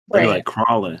 they're Right. like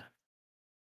crawling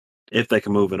if they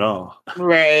can move at all.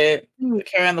 Right. They're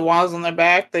carrying the wands on their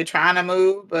back. They trying to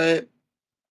move, but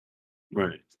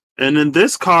Right. And in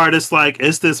this card, it's like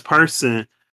it's this person.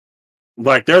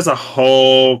 Like there's a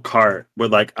whole cart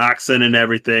with like oxen and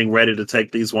everything ready to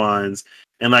take these wands.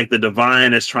 And like the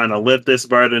divine is trying to lift this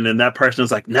burden, and that person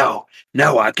is like, no,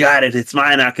 no, I got it. It's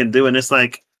mine. I can do it. And it's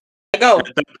like, let go.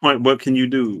 at that point, what can you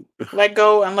do? Let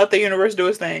go and let the universe do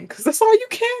its thing. Because that's all you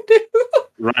can do.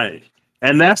 Right.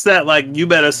 And that's that, like, you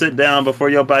better sit down before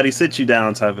your body sits you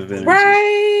down type of energy.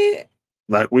 Right.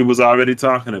 Like we was already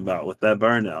talking about with that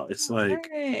burnout. It's like,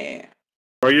 Right.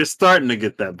 or you're starting to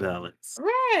get that balance.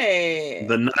 Right.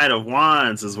 The Knight of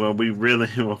Wands is when we really,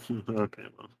 okay,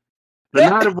 well. The The,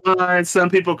 Knight of Wands, some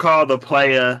people call the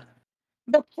player,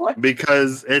 the play.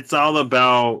 because it's all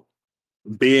about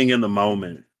being in the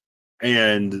moment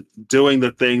and doing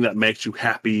the thing that makes you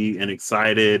happy and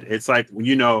excited. It's like,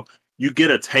 you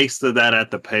get a taste of that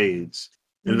at the page.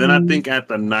 And then I Mhm. think at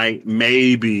the night,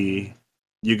 maybe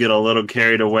you get a little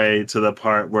carried away to the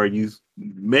part where you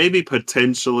maybe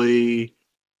potentially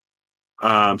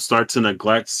start to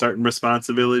neglect certain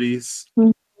responsibilities.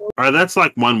 Or that's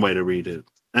like one way to read it.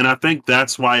 And I think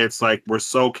that's why it's like we're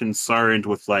so concerned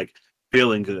with like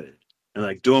feeling good and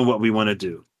like doing what we want to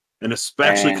do. And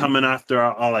especially Right. coming after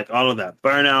all of that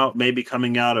burnout, maybe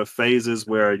coming out of phases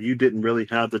where you didn't really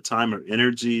have the time or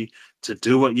energy to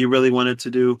do what you really wanted to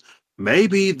do.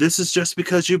 Maybe this is just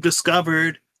because you've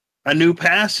discovered a new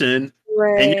passion,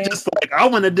 and you're Right. just like, I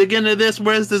want to dig into this.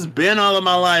 Where's this been all of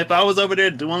my life? I was over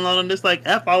there doing all of this, like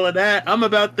F all of that. I'm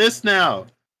about this now.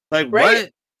 Like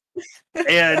Right. what?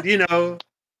 And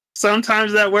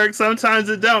sometimes that works, sometimes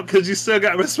it don't, because you still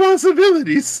got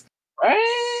responsibilities.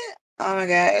 Right. Oh my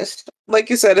gosh. Like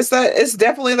you said, it's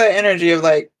definitely that energy of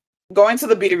like going to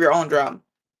the beat of your own drum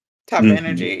type of Hmm.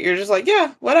 energy. You're just like,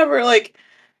 yeah, whatever. Like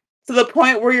to the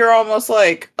point where you're almost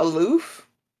like aloof,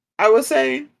 I would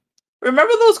say.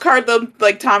 Remember those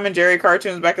like Tom and Jerry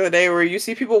cartoons back in the day where you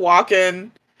see people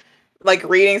walking, like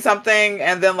reading something,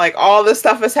 and then like all this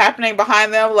stuff is happening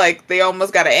behind them, like they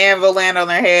almost got an anvil land on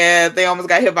their head, they almost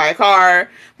got hit by a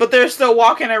car, but they're still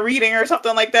walking and reading or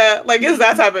something like that. Like it's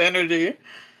that type of energy.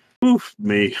 Oof,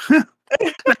 me.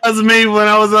 That was me when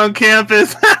I was on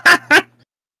campus. Just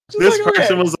This like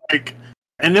person okay. was like,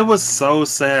 and it was so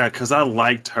sad because I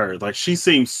liked her. Like she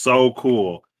seemed so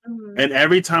cool. Mhm. And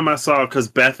every time I saw, because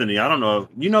Bethany, I don't know,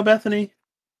 you know Bethany?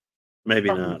 Maybe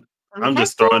From not. from I'm high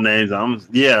just school? throwing names.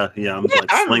 Yeah, I'm Yeah,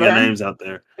 like I remember slinging her. names out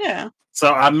there. Yeah.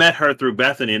 So I met her through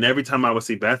Bethany, and every time I would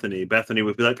see Bethany, Bethany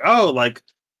would be like, "Oh, like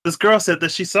this girl said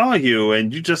that she saw you,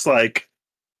 and you just like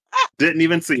didn't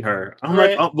even see her." I'm like,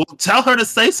 Right. "Oh, well, tell her to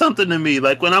say something to me.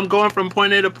 Like when I'm going from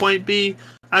point A to point B,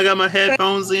 I got my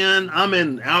headphones in, I'm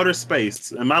in outer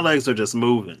space, and my legs are just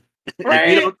moving. If you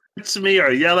Right. don't touch me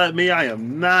or yell at me, I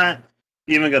am not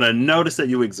even gonna notice that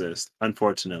you exist.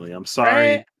 Unfortunately, I'm Right?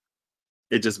 sorry.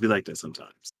 It just be like that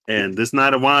sometimes. And this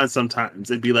Knight of Wands, sometimes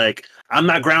it'd be like, I'm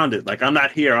not grounded. Like I'm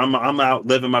not here. I'm out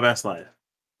living my best life.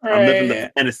 I'm living the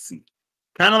Right. fantasy.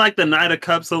 Kind of like the Knight of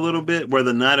Cups a little bit, where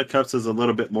the Knight of Cups is a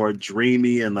little bit more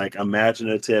dreamy and like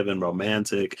imaginative and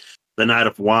romantic. The Knight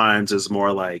of Wands is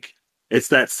more like it's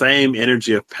that same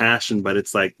energy of passion, but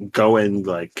it's like going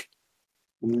like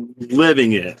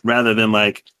living it rather than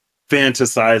like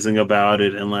fantasizing about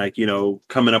it and like,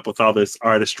 coming up with all this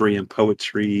artistry and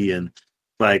poetry and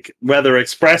like whether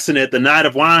expressing it, the Knight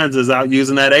of Wands is out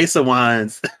using that Ace of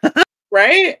Wands.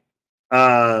 Right?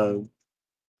 uh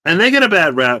and they get a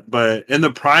bad rap, but in the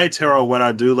Pride Tarot, what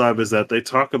I do love is that they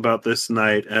talk about this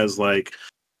night as like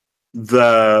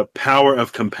the power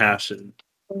of compassion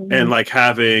and Mhm. like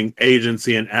having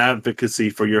agency and advocacy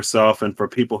for yourself and for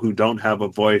people who don't have a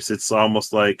voice. It's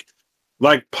almost like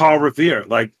Paul Revere,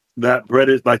 like that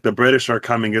British, like the British are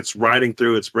coming. It's riding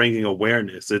through. It's bringing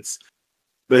awareness. It's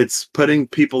putting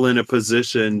people in a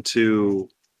position to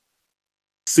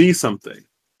see something.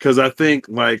 Because I think,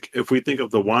 like, if we think of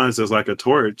the wands as like a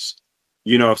torch,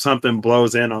 if something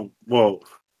blows in on, well,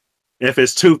 if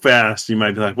it's too fast, you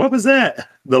might be like, what was that?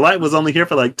 The light was only here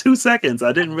for like 2 seconds.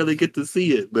 I didn't really get to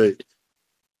see it, but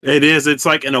it's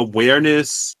like an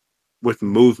awareness with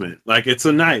movement. Like it's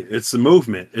a night, it's a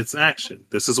movement, it's action.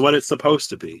 This is what it's supposed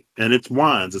to be. And it's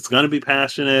wands. It's going to be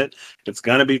passionate, it's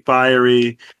going to be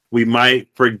fiery. We might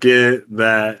forget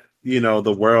that,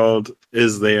 the world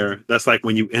is there. That's like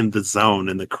when you in the zone,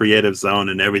 in the creative zone,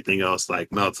 and everything else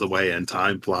like melts away and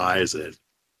time flies and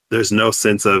there's no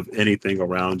sense of anything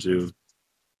around you.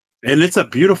 And it's a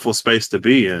beautiful space to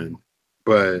be in.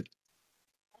 But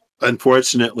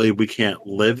unfortunately, we can't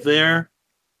live there.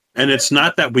 And it's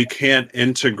not that we can't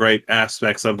integrate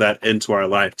aspects of that into our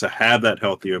life to have that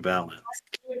healthier balance.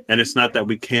 And it's not that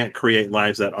we can't create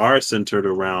lives that are centered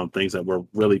around things that we're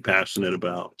really passionate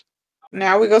about.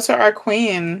 Now we go to our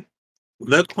queen.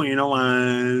 The Queen of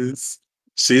Wands.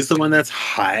 She's the one that's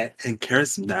hot and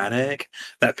charismatic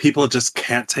that people just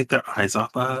can't take their eyes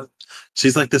off of.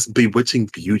 She's like this bewitching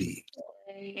beauty.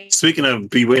 Speaking of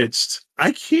bewitched,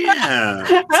 I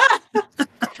can't.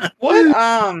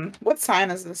 What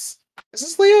sign is this? Is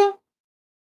this Leo?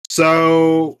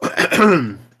 So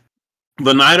the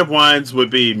Knight of Wands would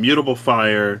be mutable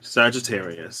fire,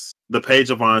 Sagittarius. The Page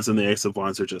of Wands and the Ace of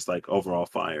Wands are just like overall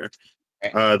fire.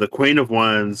 The Queen of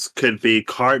Wands could be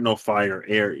cardinal fire,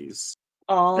 Aries.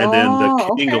 And then the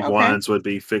Oh, King okay, of okay. Wands would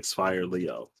be fixed fire,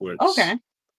 Leo, which Okay.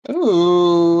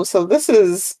 Ooh, so this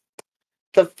is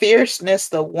the fierceness,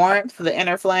 the warmth, the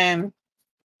inner flame.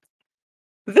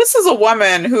 This is a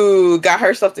woman who got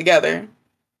herself together.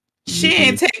 She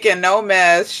ain't Mhm. taking no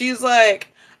mess. She's like,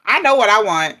 I know what I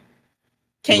want.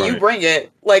 Can you Right. bring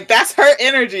it? Like that's her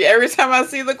energy. Every time I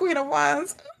see the Queen of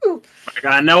Wands. Ooh. Like,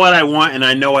 I know what I want and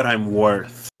I know what I'm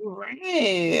worth.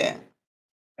 Right.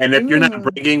 And if you're not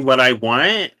Ooh. bringing what I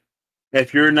want,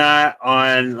 if you're not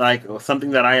on like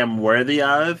something that I am worthy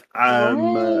of,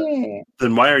 Right.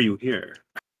 then why are you here?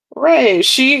 Right.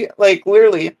 She like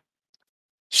literally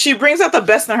she brings out the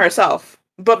best in herself.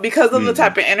 But because of the Mhm.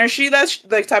 type of energy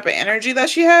that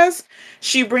she has,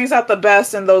 she brings out the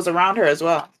best in those around her as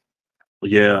well.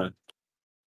 Yeah.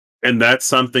 And that's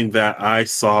something that I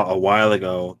saw a while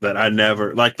ago that I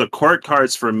never like the court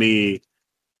cards for me.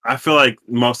 I feel like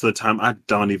most of the time I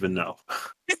don't even know.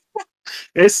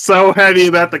 It's so heavy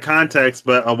about the context,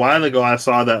 but a while ago I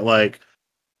saw that like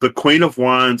the Queen of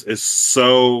Wands is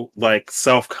so like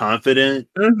self-confident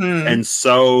Mm-hmm. and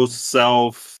so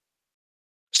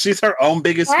she's her own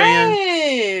biggest fan.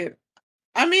 Right.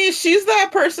 I mean, she's that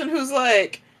person who's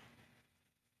like,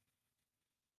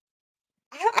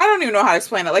 I don't even know how to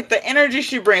explain it. Like the energy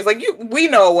she brings, like we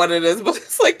know what it is, but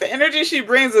it's like the energy she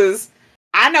brings is,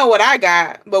 I know what I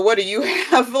got, but what do you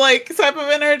have? Like type of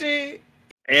energy.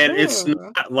 And Ooh. it's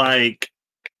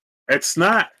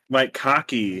not like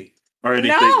cocky or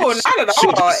anything. No, not at She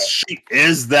all. just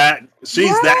she's that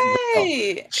girl.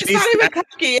 Right. It's not She's even that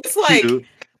cocky. It's like, cute.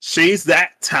 She's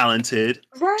that talented.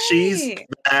 She's right,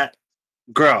 that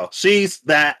girl. She's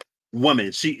that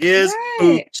woman. She is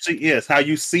who right, she is. How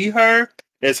you see her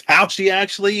is how she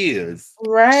actually is. She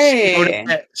know right.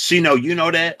 that. She know you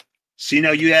know that. She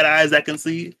know you got eyes that can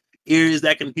see, ears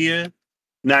that can hear.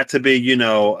 Not to be,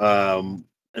 an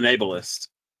ableist.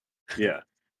 Yeah,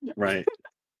 right.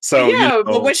 So, Yeah,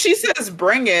 but when she says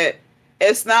bring it,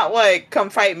 it's not like come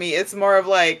fight me. It's more of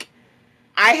like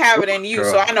I have it in you,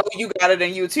 so girl. I know you got it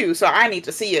in you too. So I need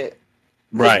to see it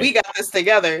because Right. we got this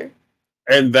together.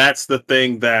 And that's the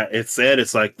thing that it said.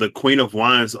 It's like the Queen of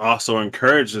Wands also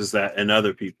encourages that in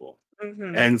other people.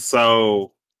 Mm-hmm. And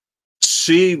so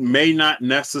she may not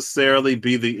necessarily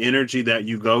be the energy that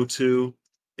you go to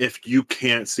if you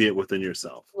can't see it within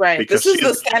yourself. Right. Because This is she'll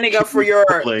the standing up for keep your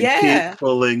pulling, keep yeah.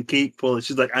 pulling, keep pulling.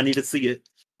 She's like, I need to see it.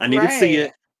 I need to see Right.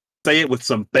 it. Say it with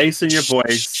some bass in your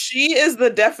voice. She is the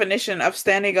definition of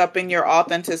standing up in your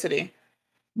authenticity.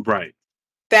 Right.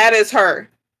 That is her.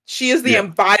 She is the Yeah.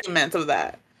 embodiment of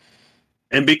that.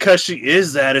 And because she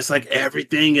is that, it's like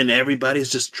everything and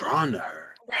everybody's just drawn to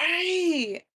her.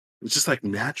 Right. It's just like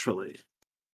naturally.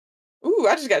 Ooh,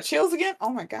 I just got chills again. Oh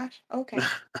my gosh. Okay.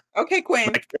 Okay, Queen.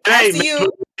 Like, I hey, see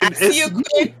you. I see you,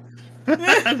 Queen.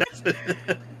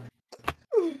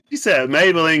 She said,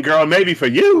 Maybelline girl, maybe for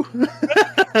you,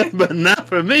 but not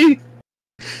for me.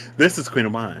 This is Queen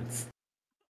of Wands.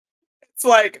 It's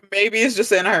like maybe it's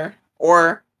just in her,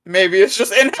 or maybe it's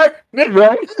just in her.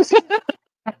 Right?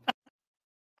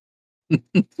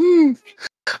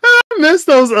 I miss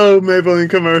those old Maybelline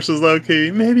commercials, low key.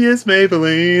 Maybe it's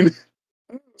Maybelline.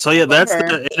 So yeah, that's the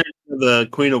energy of the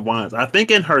Queen of Wands. I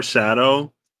think in her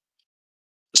shadow,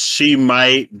 she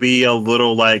might be a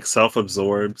little like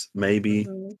self-absorbed, maybe.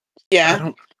 Yeah.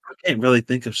 I can't really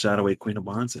think of shadowy Queen of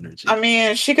Wands energy. I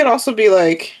mean, she could also be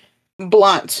like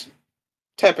blunt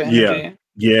type of energy.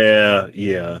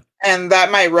 Yeah. And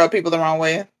that might rub people the wrong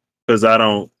way. Because I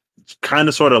don't kind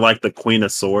of sort of like the Queen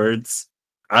of Swords.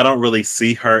 I don't really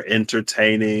see her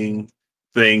entertaining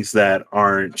things that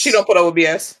aren't. She don't put up with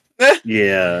BS.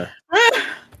 Yeah.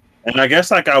 And I guess,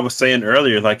 like I was saying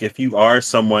earlier, like if you are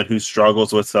someone who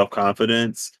struggles with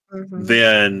self-confidence,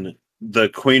 then the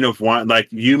Queen of Wands, like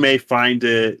you may find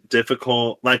it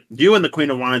difficult, like you and the Queen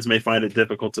of Wands may find it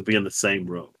difficult to be in the same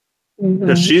room.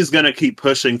 Because she's going to keep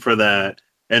pushing for that.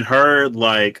 And her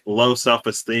like low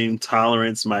self-esteem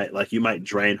tolerance might, like you might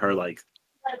drain her, like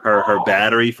her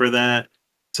battery for that,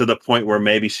 to the point where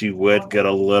maybe she would get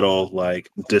a little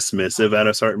like dismissive at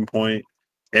a certain point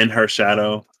in her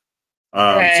shadow.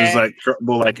 She's like,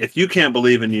 well, like if you can't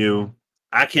believe in you,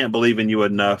 I can't believe in you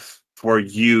enough for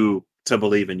you to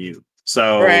believe in you.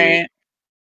 So, and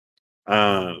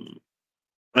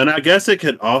I guess it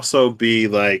could also be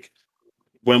like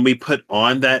when we put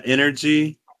on that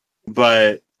energy,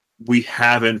 but we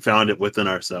haven't found it within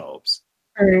ourselves.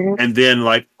 And then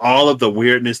like all of the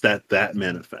weirdness that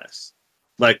manifests.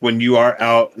 Like when you are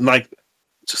out, like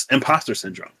just imposter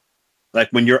syndrome. Like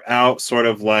when you're out sort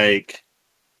of like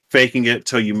faking it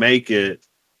till you make it.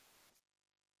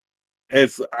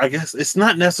 I guess it's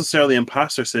not necessarily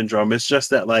imposter syndrome. It's just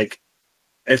that like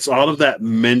it's all of that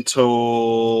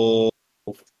mental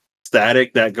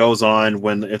static that goes on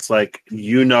when it's like,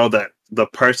 you know, that the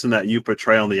person that you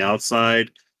portray on the outside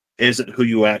isn't who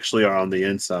you actually are on the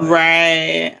inside.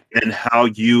 Right. And how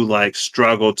you like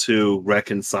struggle to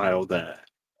reconcile that.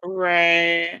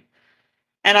 Right.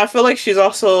 And I feel like she's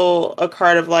also a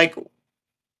card of like,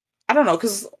 I don't know,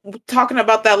 because talking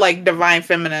about that like divine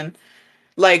feminine,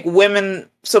 like women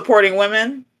supporting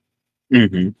women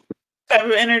type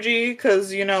of energy,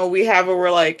 because you know we have it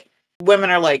where like women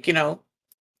are like, you know,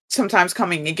 sometimes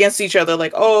coming against each other,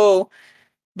 like, oh,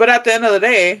 but at the end of the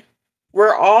day,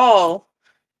 we're all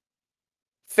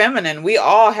feminine. We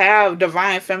all have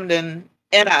divine feminine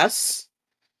in us,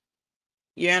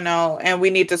 you know, and we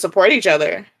need to support each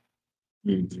other.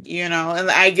 You know,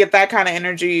 and I get that kind of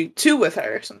energy too with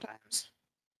her sometimes.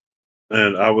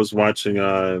 And I was watching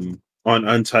on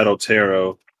Untitled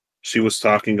Tarot, she was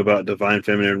talking about divine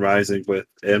feminine rising with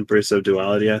Empress of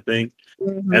Duality, I think.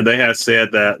 And they had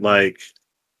said that like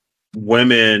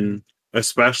women,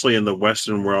 especially in the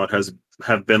Western world,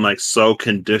 have been like so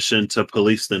conditioned to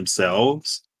police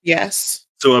themselves. Yes.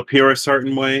 To appear a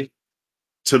certain way,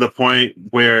 to the point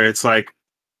where it's like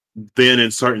then in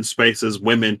certain spaces,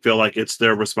 women feel like it's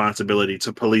their responsibility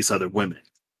to police other women.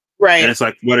 Right. And it's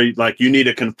like, what are you like? You need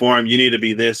to conform. You need to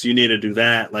be this. You need to do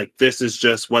that. Like, this is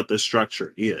just what the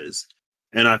structure is.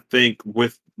 And I think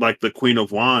with like the Queen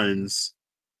of Wands,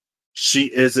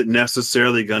 she isn't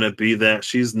necessarily going to be that.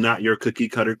 She's not your cookie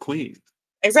cutter queen.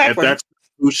 Exactly. If that's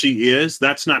who she is,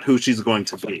 that's not who she's going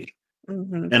to be.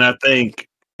 And I think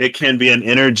it can be an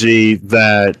energy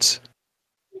that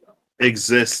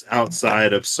exists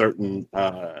outside of certain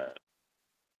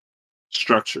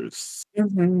structures,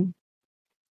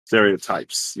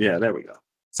 stereotypes. Yeah, there we go.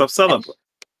 So celebrate.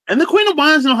 And the Queen of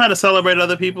Wands know how to celebrate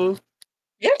other people.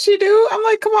 Yeah, she do. I'm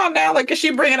like, come on now. Like, if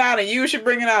she bring it out of you, she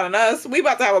bring it out of us. We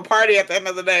about to have a party at the end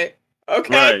of the day.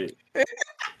 Okay. Right.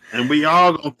 And we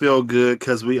all gonna feel good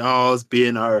because we all be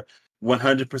in our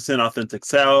 100% authentic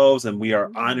selves, and we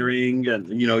are honoring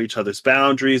and each other's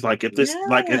boundaries. Like if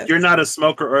you're Yes. not a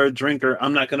smoker or a drinker,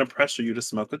 I'm not gonna pressure you to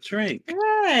smoke or drink.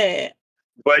 Right.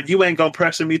 But you ain't gonna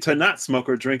pressure me to not smoke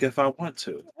or drink if I want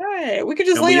to. Right. We could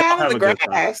just And lay we all down in have the a good time.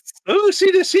 grass. Oh,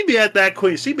 she be at that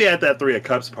queen. She be at that Three of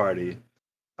Cups party.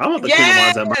 I want the Queen of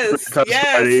Wands at my Three of Yes. Cups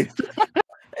Yes. party.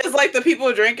 It's like the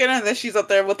people drinking, and then she's up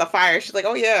there with the fire. She's like,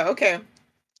 "Oh yeah, okay.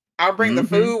 I'll bring the Hmm.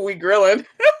 food. We grilling."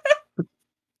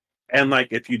 And like,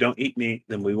 if you don't eat meat,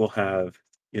 then we will have,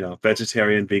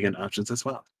 vegetarian, vegan options as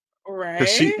well. Because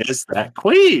she Right. is that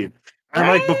queen. And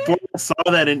like Right. before I saw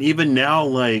that, and even now,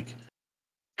 like,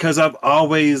 because I've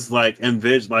always like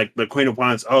envisioned like the Queen of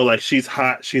Wands, oh, like she's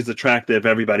hot, she's attractive,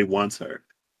 everybody wants her.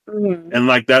 Mhm. And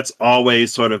like that's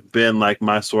always sort of been like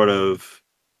my sort of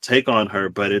take on her.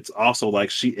 But it's also like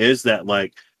she is that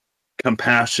like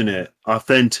compassionate,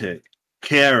 authentic,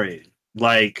 caring,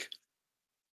 like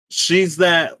she's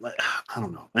that like I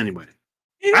don't know. Anyway,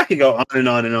 I can go on and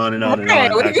on and on and on and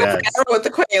Right. on, We I can go guess. forever with the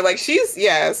queen. Like she's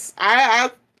yes. I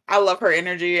love her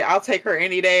energy. I'll take her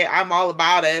any day. I'm all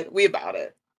about it. We about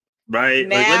it. Right?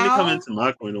 Like let me come Now, into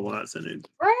my Queen of Wands and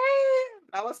right.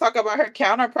 Now let's talk about her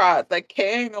counterpart, the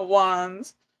King of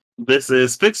Wands. this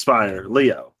is Fixed Fire,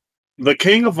 Leo. The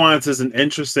King of Wands is an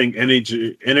interesting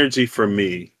energy for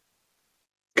me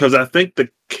because I think the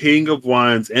King of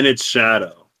Wands in its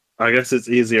shadow. I guess it's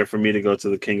easier for me to go to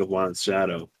the King of Wands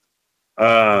shadow.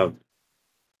 Uh,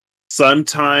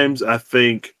 Sometimes I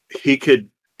think he could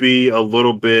be a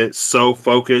little bit so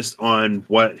focused on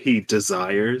what he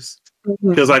desires.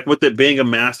 Because, Mhm. like, with it being a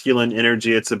masculine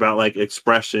energy, it's about like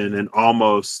expression and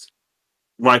almost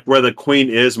like where the queen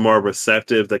is more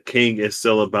receptive, the king is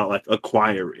still about like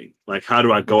acquiring. Like, how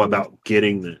do I go Mhm. about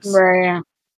getting this? Right.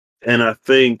 And I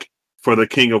think for the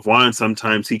King of Wands,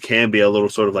 sometimes he can be a little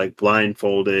sort of like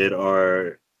blindfolded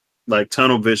or like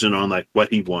tunnel vision on like what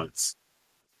he wants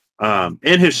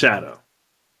in his shadow.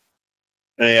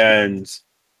 And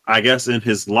I guess in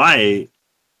his light,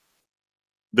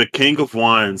 the King of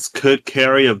Wands could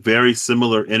carry a very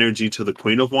similar energy to the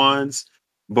Queen of Wands,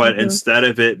 but Mhm. instead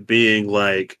of it being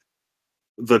like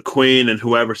the queen and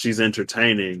whoever she's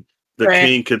entertaining, the Right.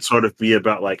 king could sort of be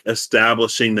about like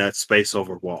establishing that space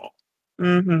over wall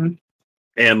Mhm.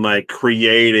 and like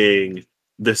creating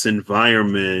this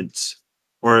environment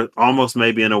or almost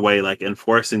maybe in a way like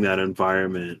enforcing that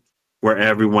environment where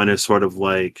everyone is sort of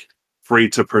like free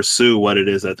to pursue what it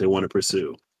is that they want to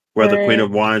pursue, where the Queen Right.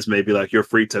 of Wands may be like you're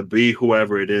free to be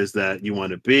whoever it is that you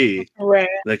want to be. Right.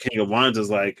 The King of Wands is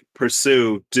like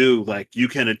pursue, do, like you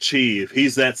can achieve.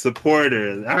 He's that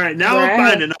supporter. All right, now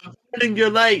Right. I'm finding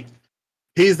your light.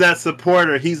 He's that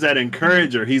supporter, he's that Mhm.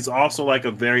 encourager. He's also like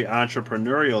a very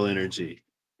entrepreneurial energy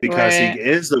because he Right.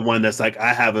 is the one that's like,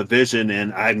 I have a vision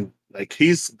and I'm like,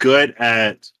 he's good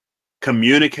at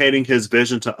communicating his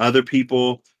vision to other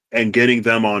people and getting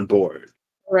them on board.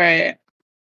 Right.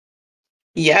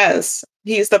 Yes.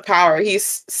 He's the power.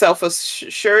 He's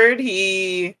self-assured.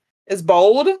 He is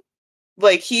bold.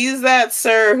 Like he's that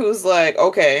sir who's like,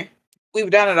 okay, we've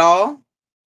done it all,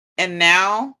 and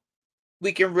now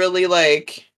we can really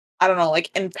like, I don't know, like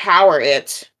empower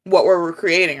it what we're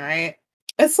creating, right?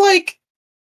 It's like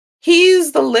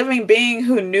he's the living being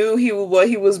who knew what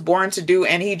he was born to do,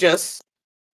 and he just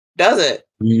does it.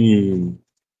 Mm.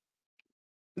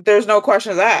 There's no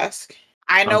questions asked.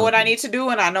 I know what I Um, need to do,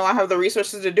 and I know I have the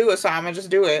resources to do it, so I'm gonna just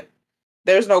do it.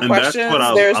 There's no and that's what questions.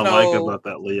 I There's like no about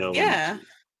that Leo yeah. energy.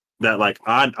 That like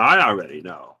I already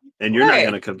know, and you're not Right.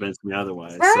 gonna convince me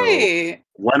otherwise. So Right.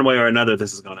 one way or another,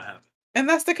 this is gonna happen. And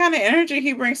that's the kind of energy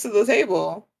he brings to the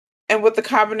table. And with the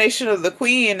combination of the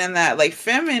queen and that like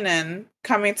feminine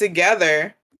coming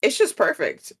together, it's just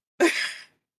perfect.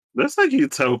 That's like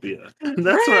utopia. That's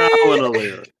where I Right. want to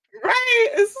live. Right.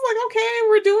 It's like, okay,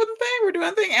 we're doing the thing, we're doing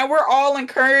the thing. And we're all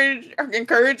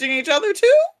encouraging each other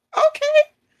too.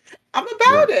 Okay. I'm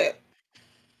about Right. it.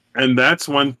 And that's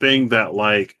one thing that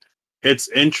like it's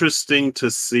interesting to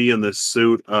see in the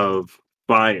suit of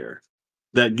fire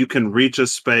that you can reach a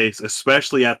space,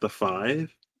 especially at the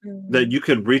five, that Mhm. you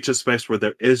can reach a space where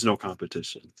there is no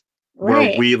competition. Where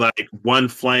Right. we like one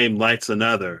flame lights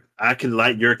another. I can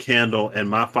light your candle and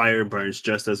my fire burns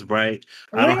just as bright.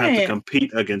 I don't have to Right.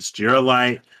 compete against your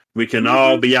light. We can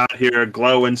all Mhm. be out here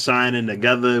glowing, shining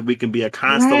together. We can be a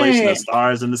constellation of Right.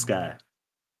 stars in the sky.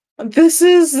 This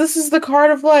is the card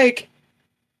of like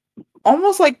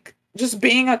almost like just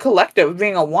being a collective,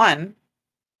 being a one.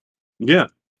 Yeah.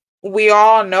 We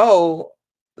all know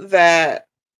that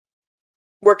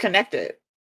we're connected.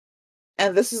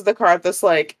 And this is the card that's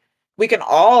like, we can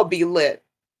all be lit.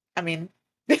 I mean,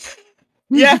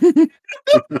 yeah,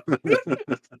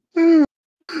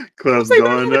 I'm Club's like, that's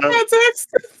going in up.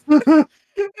 the context.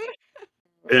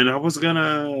 And I was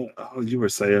gonna. Oh, you were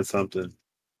saying something.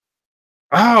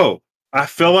 Oh, I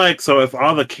feel like so if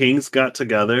all the kings got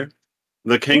together,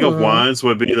 the King of Ooh, Wands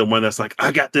would be the one that's like,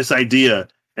 I got this idea.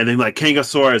 And then like King of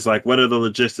Swords, like, what are the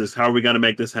logistics? How are we gonna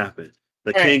make this happen?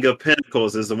 The right, King of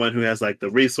Pentacles is the one who has like the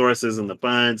resources and the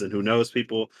funds and who knows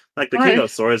people. Like the King right,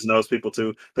 of Swords knows people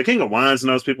too. The King of Wands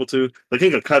knows people too. The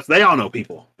King of Cups, they all know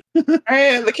people.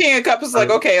 right. The King of Cups is like,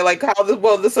 Uh, okay, like how this,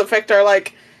 will this affect our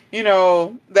like,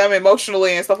 them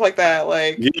emotionally and stuff like that.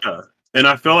 Like, Yeah. And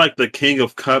I feel like the King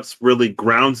of Cups really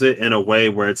grounds it in a way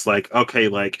where it's like, okay,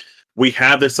 like we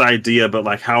have this idea, but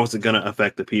like, how is it going to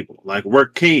affect the people? Like, we're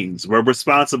kings, we're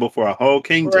responsible for a whole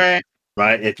kingdom, right,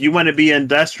 right? If you want to be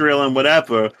industrial and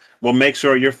whatever, well, make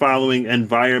sure you're following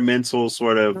environmental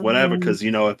sort of whatever, mhm, because,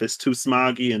 if it's too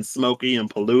smoggy and smoky and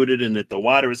polluted and if the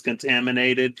water is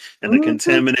contaminated and the mhm,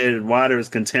 contaminated water is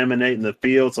contaminating the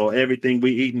fields, so everything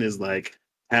we eating is like,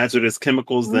 hazardous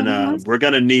chemicals, then mhm, we're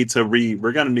gonna need to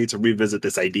revisit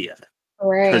this idea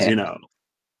because right,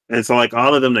 and so like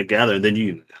all of them together, and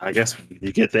then I guess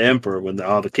you get the emperor when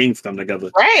all the kings come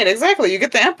together. right. Exactly. You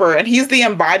get the Emperor, and he's the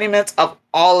embodiment of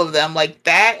all of them. Like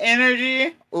that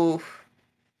energy. Oof.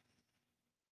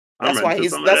 I'm That's ready why for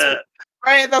he's some of that's that.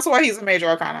 right. That's why he's a major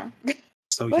arcana.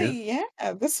 So But yeah,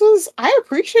 yeah, this was. I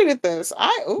appreciated this.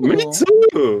 me Ooh.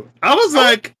 too. I was I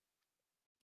like,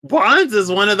 Wands is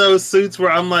one of those suits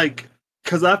where I'm like,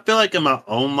 because I feel like in my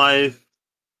own life,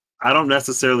 I don't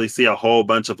necessarily see a whole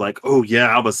bunch of like, oh yeah,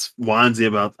 I was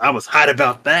hot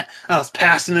about that, I was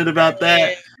passionate about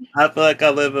that. I feel like I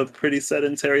live a pretty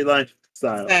sedentary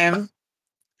lifestyle. same.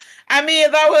 I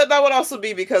mean, that would also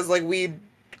be because like we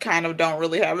kind of don't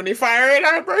really have any fire in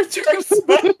our birth charts,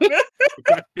 but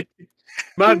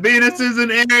My Venus is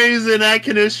in Aries, and I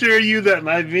can assure you that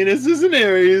my Venus is in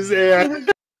Aries, and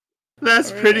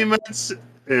that's pretty I much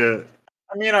it.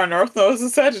 mean, our North Node is a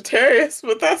Sagittarius,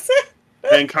 but that's it.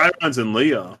 And Chiron's in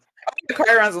Leo.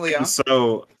 Chiron's a Leo.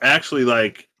 So actually,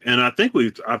 like, and I think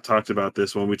I've talked about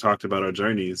this when we talked about our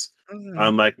journeys.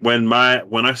 Mhm. Like when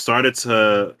I started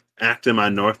to act in my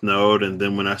North Node, and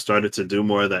then when I started to do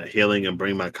more of that healing and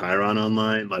bring my Chiron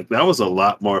online, like that was a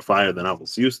lot more fire than I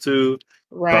was used to.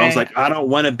 So I was Right, like, I don't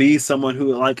want to be someone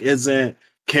who like isn't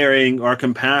caring or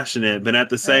compassionate, but at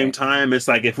the same right, time, it's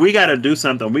like if we got to do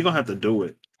something, we're gonna have to do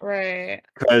it. right,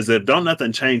 Because if don't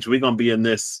nothing change, we're gonna be in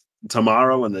this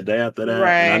tomorrow and the day after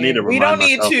that, and I need right. to We remind don't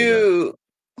need myself of that. to.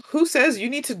 Who says you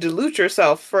need to dilute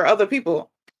yourself for other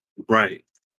people? Right.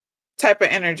 Type of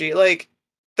energy, like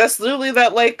that's literally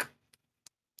that like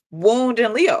wound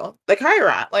in Leo, like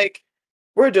Chiron. Like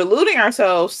we're diluting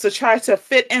ourselves to try to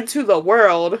fit into the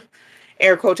world,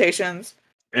 air quotations.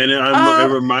 And it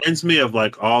Um, reminds me of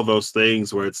like all those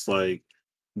things where it's like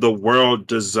the world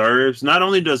deserves, not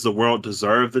only does the world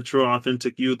deserve the true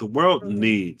authentic you, the world mhm,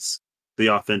 needs the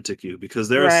authentic you because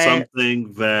there is right,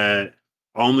 something that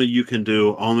only you can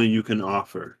do, only you can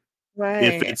offer.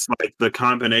 If right, it's like the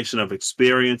combination of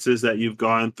experiences that you've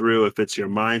gone through, if it's your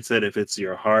mindset, if it's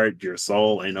your heart, your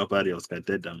soul, ain't nobody else got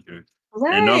that down here.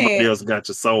 And nobody right. else got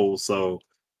your soul. So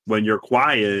when you're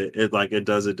quiet, it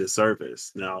does a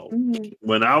disservice. Now, Mhm.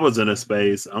 when I was in a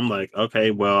space, I'm like, okay,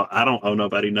 well, I don't owe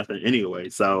nobody nothing anyway.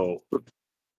 So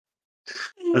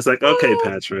it's like, okay, Ah,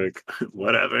 Patrick,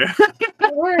 whatever.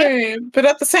 right. But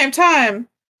at the same time,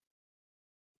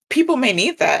 people may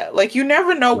need that. Like you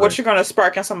never know what Right, you're gonna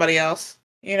spark in somebody else.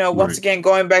 Once right, again,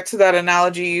 going back to that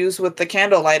analogy used with the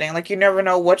candle lighting, like you never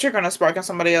know what you're gonna spark in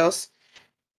somebody else.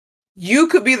 You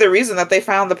could be the reason that they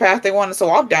found the path they wanted to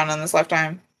walk down in this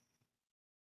lifetime.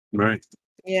 right.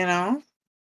 You know?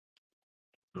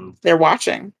 Mm, They're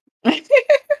watching.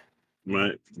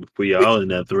 right. We all in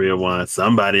that 301.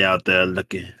 Somebody out there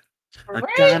looking. I Right?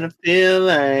 kind of feel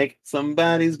like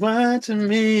somebody's watching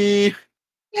me.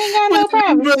 You ain't got no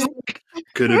privacy.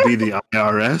 Could it be the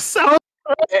IRS? Oh,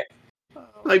 Right? Oh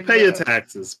my like, pay your god.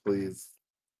 taxes, please.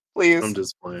 I'm Please.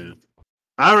 just playing.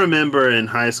 I remember in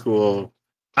high school,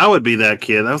 I would be that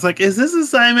kid. I was like, "Is this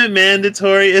assignment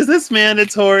mandatory? Is this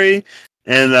mandatory?"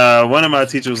 And one of my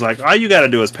teachers was like, "All you got to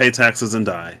do is pay taxes and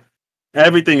die.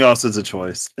 Everything else is a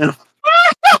choice." And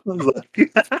I was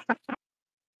like,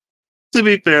 to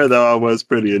be fair, though, I was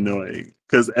pretty annoying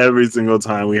because every single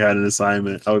time we had an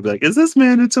assignment, I would be like, "Is this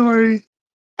mandatory?"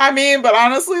 I mean, but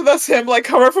honestly, that's him like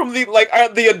coming from the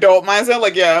adult mindset.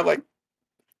 Like, yeah, like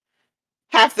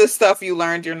half this stuff you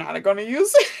learned, you're not gonna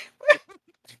use.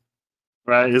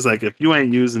 Right? It's like if you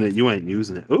ain't using it, you ain't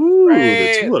using it. Ooh, the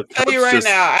Right. two of Tell you cups right just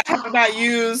now, I have not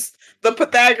used the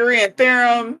Pythagorean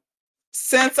theorem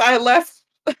since I left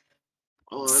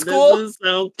oh, this school. is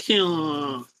so cute.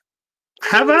 What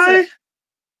Have is it?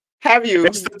 I? Have you?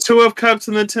 It's the Two of Cups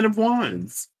and the Ten of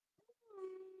Wands.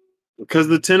 Because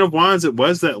the Ten of Wands, it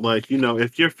was that, like, you know,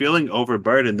 if you're feeling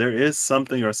overburdened, there is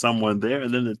something or someone there.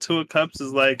 And then the Two of Cups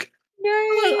is like,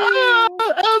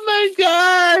 oh my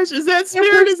gosh, is that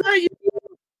spirit? Is that you?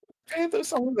 Hey, there's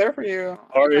someone there for you.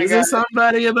 Or Oh my is God. it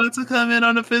somebody about to come in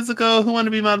on the physical who want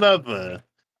to be my lover?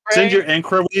 Send your Right?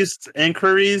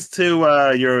 inquiries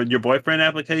to your boyfriend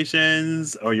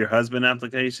applications or your husband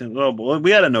application. Well,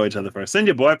 we got to know each other first. Send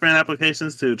your boyfriend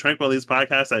applications to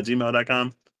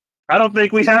tranquilityspodcast@gmail.com. I don't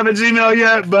think we have a Gmail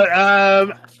yet, but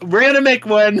we're gonna make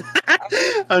one.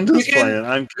 I'm You just can playing.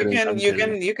 I'm kidding. I'm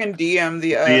kidding. you can DM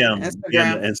the DM the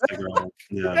Instagram. Instagram.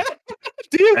 Yeah.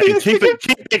 DM Hey, the keep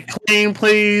it clean,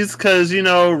 please, because you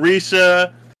know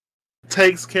Risha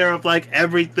takes care of like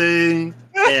everything,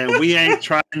 and we ain't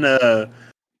trying to,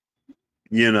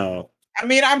 you know. I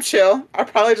mean, I'm chill. I'll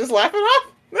probably just laugh it off.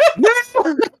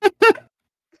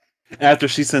 After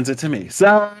she sends it to me,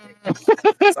 so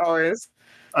As always.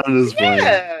 I'm just playing.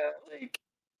 Yeah, like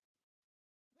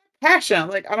passion.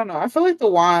 Like I don't know. I feel like the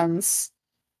wands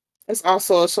is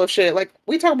also associated. Like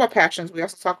we talk about passions, we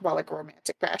also talk about like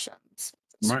romantic passions.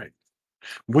 Right.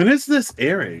 When is this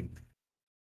airing?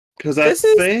 Because I This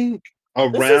is think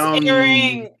around.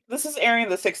 This is airing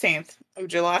the 16th of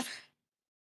July.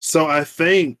 So I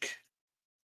think.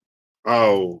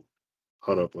 Oh,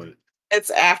 hold up, wait. It's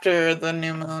after the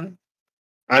new moon.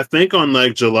 I think on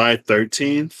like July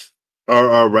 13th or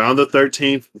around the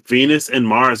 13th, Venus and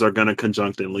Mars are going to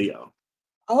conjunct in Leo.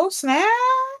 Oh snap!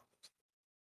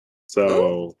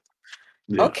 So,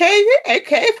 yeah. Okay,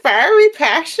 fiery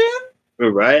passion.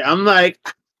 Right? I'm like,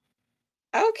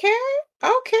 Okay.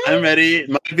 I'm ready.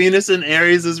 My Venus in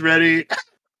Aries is ready.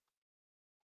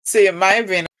 See, my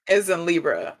Venus is in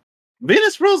Libra.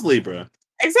 Venus rules Libra.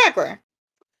 Exactly.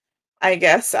 I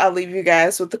guess I'll leave you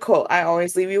guys with the quote I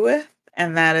always leave you with,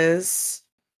 and that is,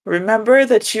 remember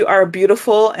that you are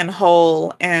beautiful and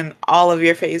whole in all of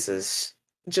your phases,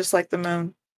 just like the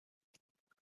moon.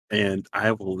 And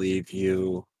I will leave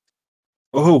you.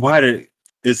 Oh, why did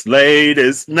it's late?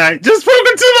 It's night. Just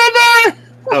spoken to my mind.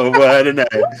 Oh, what a night.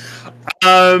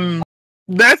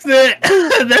 That's it.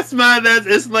 That's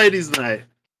it's ladies' night.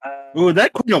 Ooh,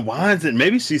 that Queen of Wands, and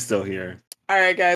maybe she's still here. All right, guys.